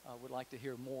would like to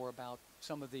hear more about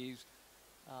some of these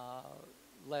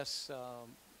less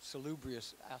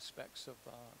salubrious aspects of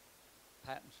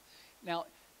patents. Now,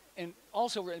 and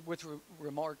also with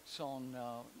remarks on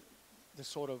the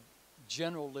sort of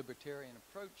general libertarian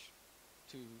approach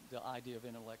to the idea of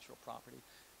intellectual property,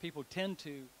 people tend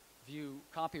to view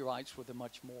copyrights with a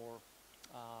much more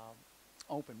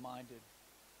open-minded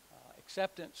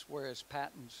acceptance, whereas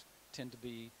patents tend to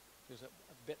be, there's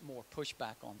a bit more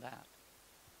pushback on that.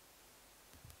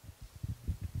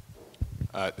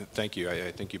 Thank you.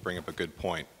 I think you bring up a good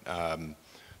point.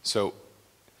 So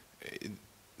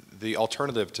the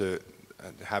alternative to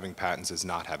having patents is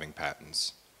not having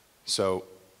patents. So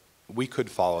we could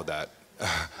follow that,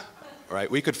 right?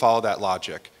 We could follow that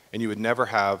logic, and you would never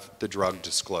have the drug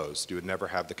disclosed. You would never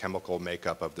have the chemical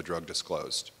makeup of the drug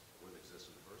disclosed. Would it exist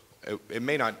in the first place? It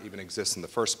may not even exist in the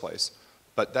first place,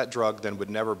 but that drug then would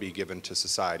never be given to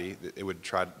society. It would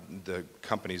try, the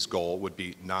company's goal would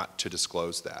be not to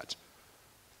disclose that.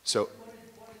 So,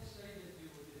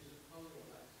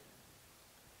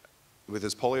 with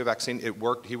his polio vaccine, it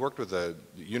worked. He worked with a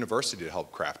university to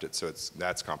help craft it, so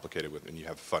that's complicated and you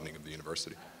have funding of the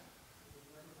university.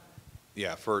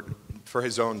 Yeah, for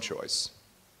his own choice.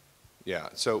 Yeah,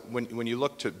 so when you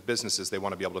look to businesses, they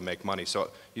want to be able to make money.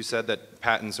 So you said that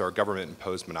patents are a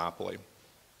government-imposed monopoly.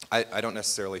 I don't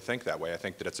necessarily think that way. I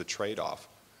think that it's a trade-off.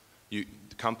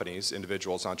 Companies,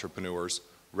 individuals, entrepreneurs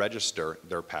register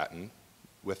their patent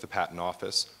with the patent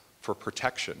office for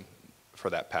protection for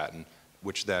that patent,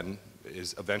 which then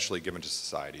is eventually given to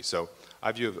society. So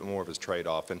I view it more of as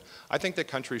trade-off. And I think that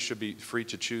countries should be free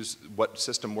to choose what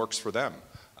system works for them.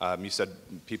 You said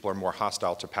people are more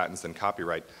hostile to patents than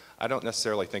copyright. I don't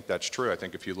necessarily think that's true. I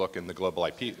think if you look in the global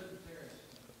IP...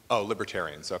 Oh,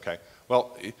 libertarians, okay.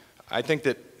 Well, I think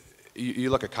that you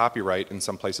look at copyright in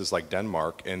some places like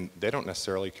Denmark, and they don't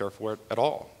necessarily care for it at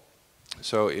all.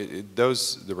 So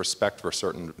the respect for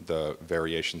the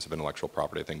variations of intellectual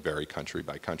property, I think, vary country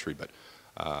by country, but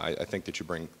I think that you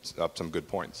bring up some good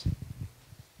points.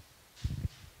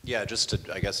 Yeah, just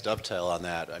to, I guess, dovetail on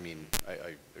that, I mean,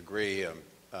 I agree, and,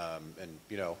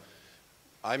 you know,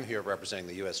 I'm here representing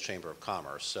the U.S. Chamber of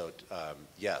Commerce, so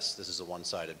yes, this is a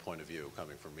one-sided point of view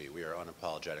coming from me. We are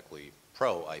unapologetically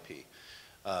pro-IP.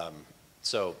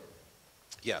 So,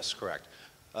 yes, correct.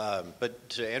 But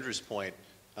to Andrew's point,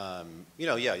 you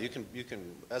know, yeah, you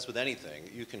can, as with anything,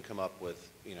 you can come up with,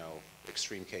 you know,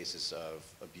 extreme cases of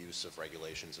abuse of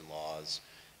regulations and laws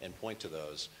and point to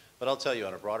those. But I'll tell you,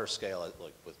 on a broader scale,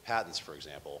 like with patents, for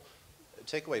example,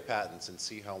 take away patents and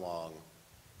see how long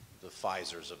the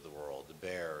Pfizers of the world, the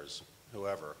Bayers,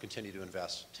 whoever, continue to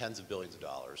invest tens of billions of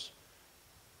dollars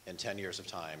and 10 years of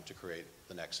time to create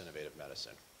the next innovative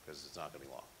medicine, because it's not going to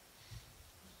be long.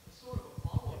 Sort of a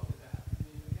follow-up to that. I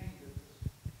mean, again,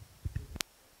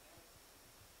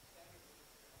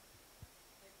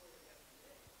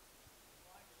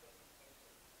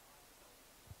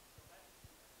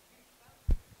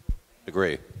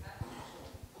 Agree.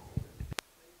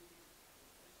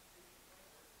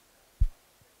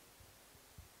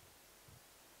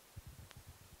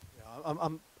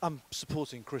 I'm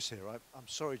supporting Chris here. I'm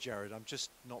sorry, Jared. I'm just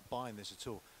not buying this at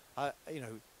all. You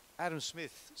know, Adam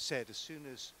Smith said as soon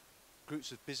as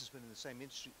groups of businessmen in the same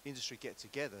industry get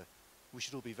together, we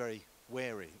should all be very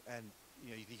wary. And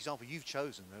you know, the example you've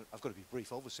chosen, I've got to be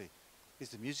brief, obviously, is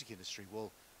the music industry.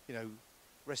 Well, you know,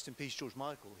 rest in peace, George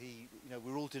Michael. You know,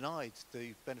 we're all denied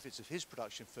the benefits of his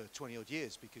production for 20-odd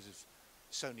years because of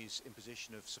Sony's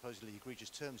imposition of supposedly egregious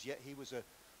terms. Yet he was a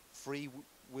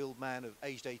free-willed man of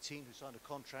aged 18 who signed a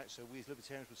contract. So we as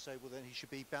libertarians would say, well, then he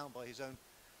should be bound by his own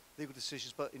legal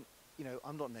decisions. But you know,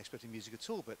 I'm not an expert in music at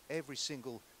all. But every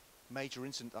single major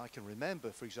incident I can remember,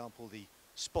 for example, the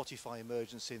Spotify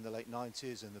emergency in the late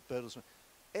 90s and the Beatles,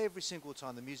 every single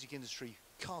time the music industry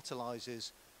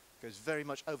cartelizes, goes very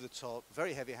much over the top,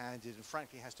 very heavy-handed, and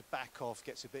frankly has to back off,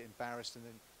 gets a bit embarrassed. And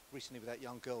then recently with that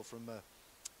young girl from,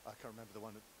 I can't remember the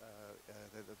one,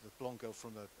 the blonde girl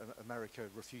from America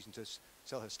refusing to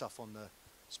sell her stuff on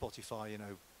Spotify, you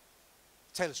know,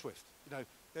 Taylor Swift. You know,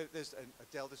 there's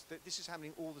Adele, this is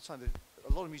happening all the time.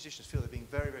 A lot of musicians feel they're being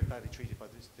very, very badly treated by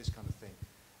this kind of thing.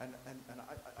 And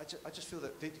I just feel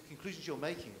that the conclusions you're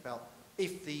making about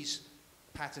if these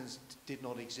patterns did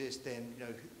not exist, then, you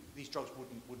know, these drugs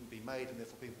wouldn't be made and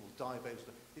therefore people will die.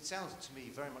 It sounds to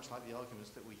me very much like the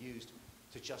arguments that were used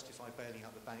to justify bailing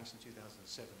out the banks in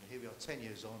 2007. And here we are 10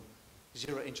 years on,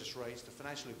 zero interest rates, the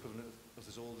financial equivalent of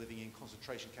us all living in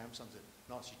concentration camps under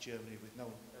Nazi Germany with no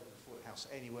one able to afford a house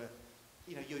anywhere.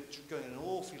 You know, you're going an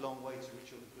awfully long way to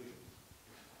reach your conclusion.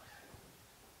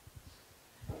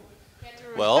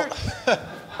 Well,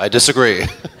 I disagree.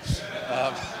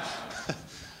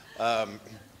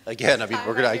 Again, I mean,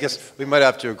 I guess we might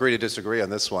have to agree to disagree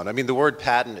on this one. I mean, the word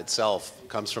patent itself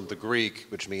comes from the Greek,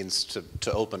 which means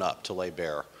to open up, to lay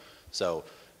bare. So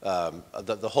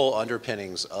the whole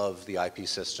underpinnings of the IP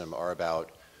system are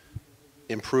about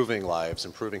improving lives,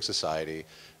 improving society.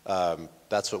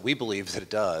 That's what we believe that it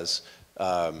does,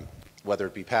 whether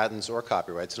it be patents or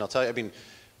copyrights. And I'll tell you, I mean,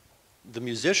 the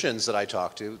musicians that I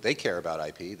talk to, they care about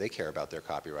IP, they care about their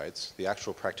copyrights. The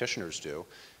actual practitioners do.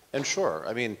 And sure,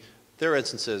 I mean, there are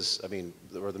instances, I mean,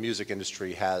 where the music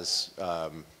industry has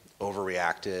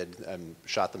overreacted and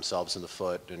shot themselves in the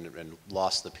foot and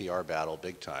lost the PR battle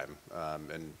big time.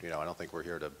 And, you know, I don't think we're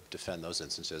here to defend those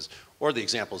instances or the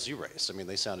examples you raised. I mean,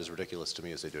 they sound as ridiculous to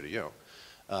me as they do to you.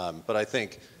 But I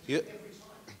think you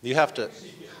have to...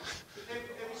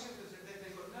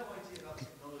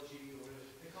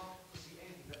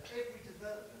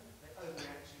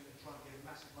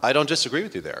 I don't disagree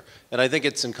with you there. And I think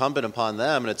it's incumbent upon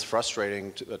them, and it's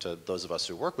frustrating to those of us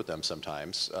who work with them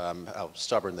sometimes, how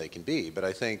stubborn they can be. But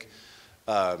I think,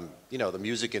 you know, the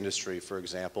music industry, for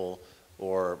example,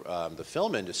 or the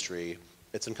film industry,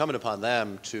 it's incumbent upon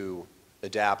them to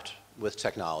adapt with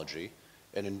technology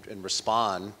and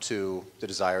respond to the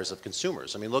desires of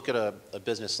consumers. I mean, look at a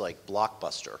business like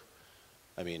Blockbuster.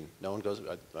 I mean, no one goes,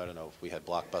 I don't know if we had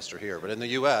Blockbuster here, but in the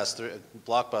US,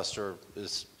 Blockbuster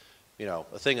is, you know,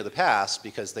 a thing of the past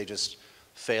because they just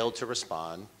failed to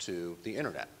respond to the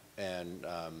internet and,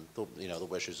 you know, the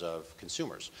wishes of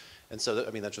consumers. And so,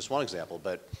 I mean, that's just one example,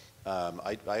 but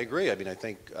I agree. I mean, I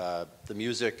think the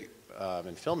music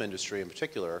and film industry in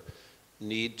particular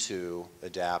need to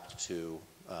adapt to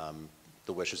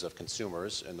the wishes of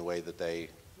consumers and the way that they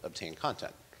obtain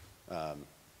content.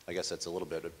 I guess that's a little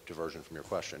bit of diversion from your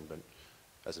question, but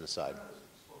as an aside.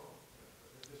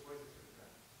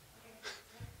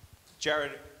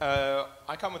 Jared,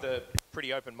 I come with a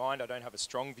pretty open mind. I don't have a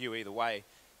strong view either way.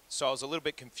 So I was a little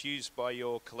bit confused by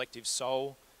your collective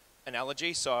soul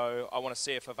analogy, so I want to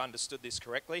see if I've understood this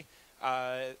correctly.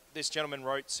 This gentleman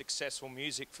wrote successful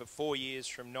music for 4 years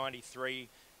from 93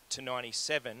 to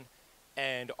 97,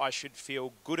 and I should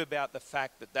feel good about the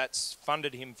fact that that's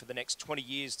funded him for the next 20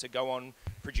 years to go on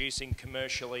producing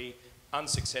commercially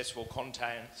unsuccessful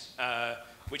content,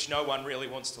 which no one really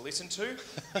wants to listen to.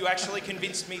 You actually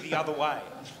convinced me the other way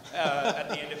at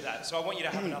the end of that, so I want you to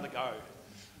have another go.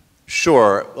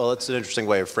 Sure. Well, it's an interesting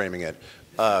way of framing it.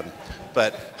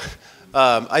 But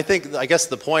I guess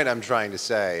the point I'm trying to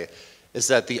say is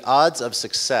that the odds of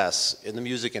success in the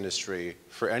music industry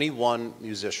for any one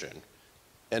musician,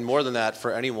 and more than that,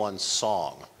 for any one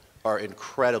song, are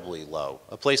incredibly low.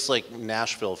 A place like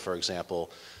Nashville, for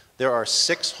example, there are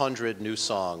 600 new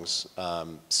songs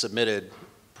submitted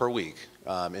per week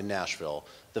in Nashville.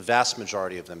 The vast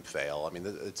majority of them fail. I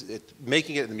mean,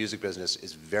 making it in the music business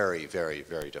is very, very,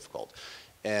 very difficult.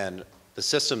 And the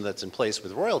system that's in place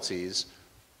with royalties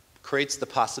creates the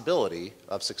possibility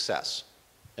of success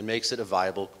and makes it a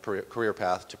viable career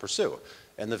path to pursue.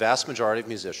 And the vast majority of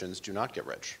musicians do not get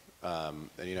rich. And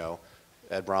you know,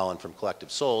 Ed Brolin from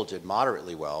Collective Soul did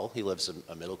moderately well. He lives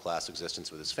a middle-class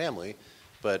existence with his family,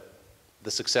 but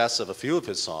the success of a few of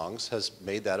his songs has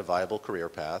made that a viable career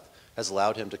path, has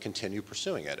allowed him to continue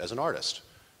pursuing it as an artist.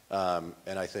 And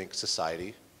I think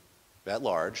society at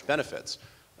large benefits.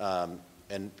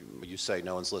 And you say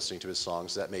no one's listening to his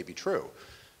songs, that may be true.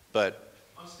 But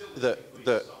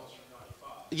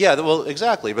yeah, well,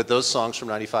 exactly, but those songs from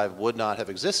 95 would not have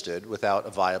existed without a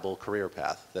viable career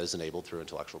path that is enabled through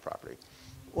intellectual property.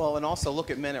 Well, and also look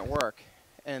at Men at Work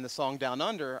and the song Down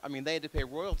Under. I mean, they had to pay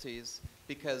royalties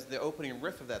because the opening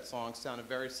riff of that song sounded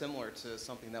very similar to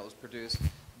something that was produced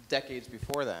decades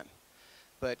before that.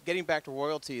 But getting back to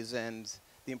royalties and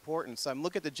the importance,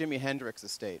 look at the Jimi Hendrix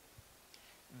estate,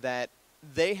 that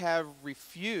they have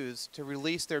refused to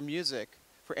release their music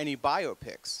for any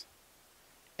biopics.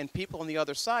 And people on the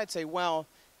other side say, well,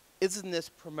 isn't this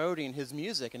promoting his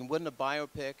music? And wouldn't a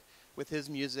biopic with his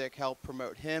music help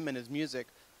promote him and his music?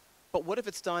 But what if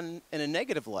it's done in a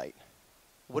negative light?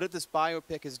 What if this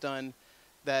biopic is done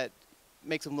that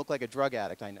makes him look like a drug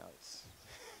addict? I know.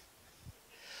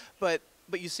 But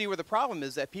you see where the problem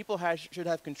is, that people should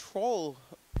have control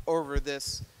over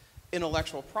this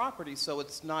intellectual property so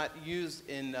it's not used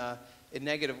in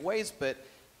negative ways. But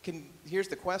here's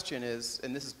the question is,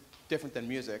 and this is different than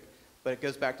music, but it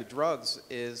goes back to drugs,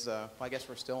 is, I guess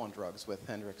we're still on drugs with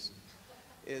Hendrix,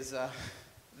 is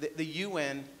the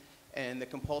UN and the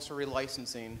compulsory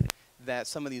licensing that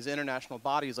some of these international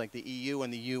bodies like the EU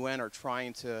and the UN are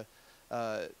trying to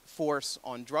force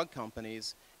on drug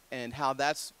companies, and how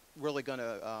that's really going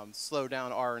to slow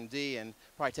down R&D and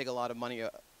probably take a lot of money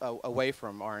away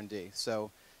from R&D.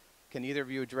 So can either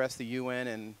of you address the UN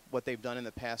and what they've done in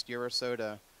the past year or so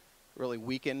to really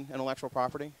weaken intellectual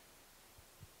property?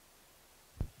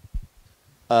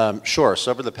 Sure.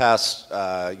 So over the past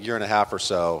year and a half or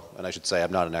so, and I should say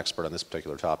I'm not an expert on this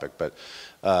particular topic, but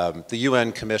the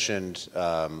UN commissioned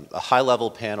a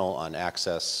high-level panel on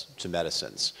access to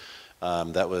medicines.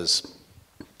 That was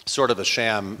sort of a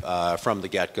sham from the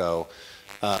get-go.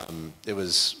 It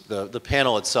was the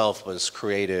panel itself was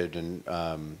created,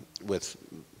 and with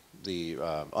the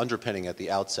underpinning at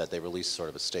the outset, they released sort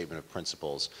of a statement of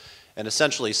principles, and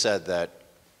essentially said that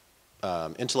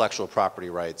intellectual property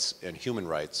rights and human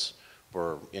rights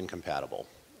were incompatible.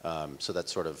 So that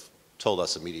sort of told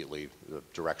us immediately the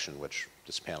direction which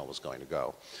this panel was going to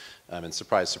go. And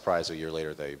surprise, surprise, a year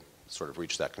later they sort of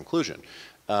reached that conclusion.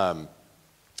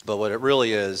 But what it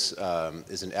really is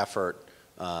an effort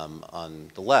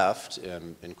on the left,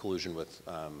 in collusion with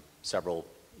several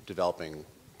developing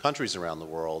countries around the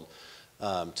world,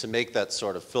 to make that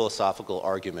sort of philosophical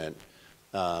argument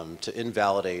to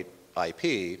invalidate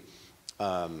IP,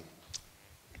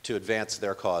 to advance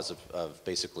their cause of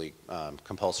basically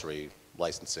compulsory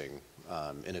licensing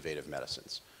innovative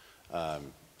medicines.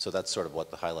 So that's sort of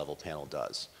what the high-level panel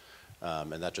does.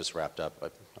 And that just wrapped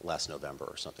up last November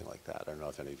or something like that. I don't know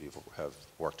if any of you have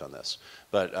worked on this.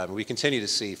 But we continue to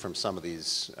see from some of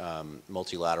these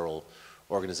multilateral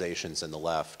organizations in the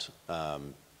left a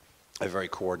very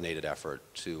coordinated effort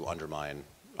to undermine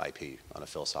IP on a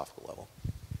philosophical level.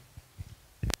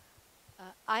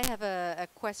 I have a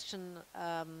question.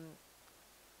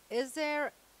 Is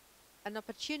there an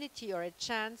opportunity or a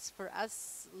chance for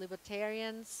us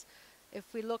libertarians, if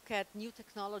we look at new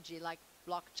technology like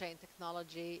blockchain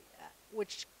technology,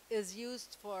 which is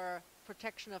used for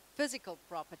protection of physical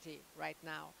property right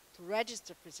now, to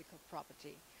register physical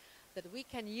property, that we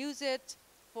can use it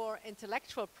for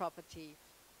intellectual property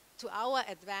to our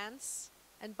advance,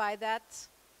 and by that,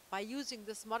 by using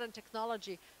this modern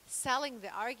technology, selling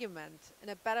the argument in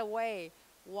a better way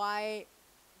why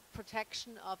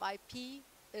protection of IP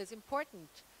is important.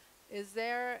 Is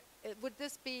there, would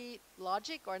this be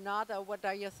logic or not, or what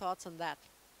are your thoughts on that?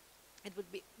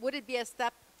 Would it be a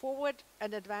step forward,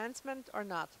 an advancement, or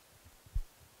not?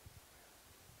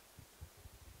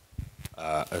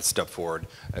 A step forward.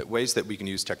 Ways that we can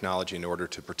use technology in order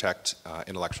to protect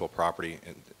intellectual property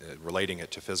and relating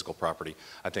it to physical property,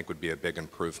 I think would be a big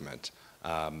improvement.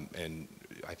 And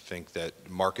I think that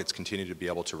markets continue to be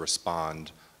able to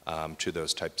respond to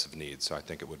those types of needs. So I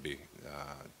think it would be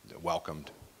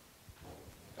welcomed.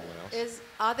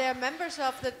 Are there members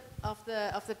of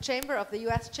the chamber, of the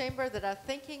U.S. chamber, that are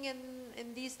thinking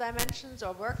in these dimensions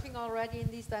or working already in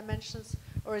these dimensions,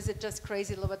 or is it just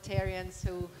crazy libertarians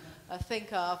who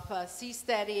think of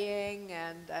seasteadying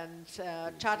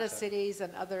and charter cities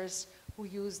and others who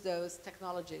use those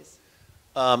technologies?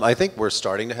 I think we're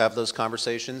starting to have those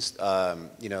conversations.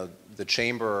 You know, the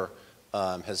chamber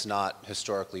has not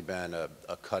historically been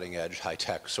a cutting-edge,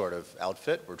 high-tech sort of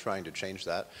outfit. We're trying to change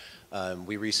that.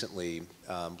 We recently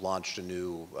launched a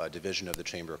new division of the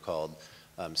chamber called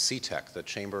CTEC, the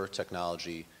Chamber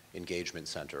Technology Engagement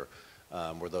Center,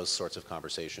 where those sorts of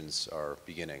conversations are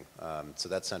beginning. So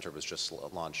that center was just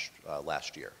launched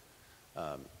last year.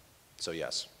 So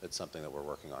yes, it's something that we're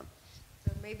working on.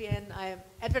 So maybe, and I'm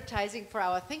advertising for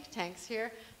our think tanks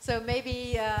here, so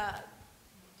maybe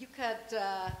you could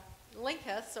link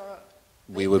us, or...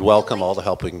 We would welcome all the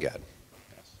help we can get.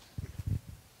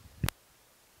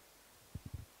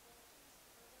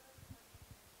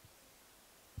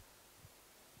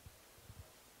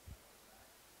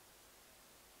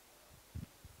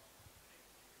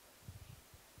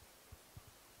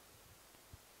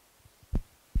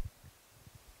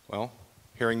 Well,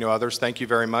 hearing no others, thank you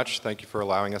very much. Thank you for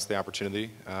allowing us the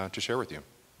opportunity to share with you.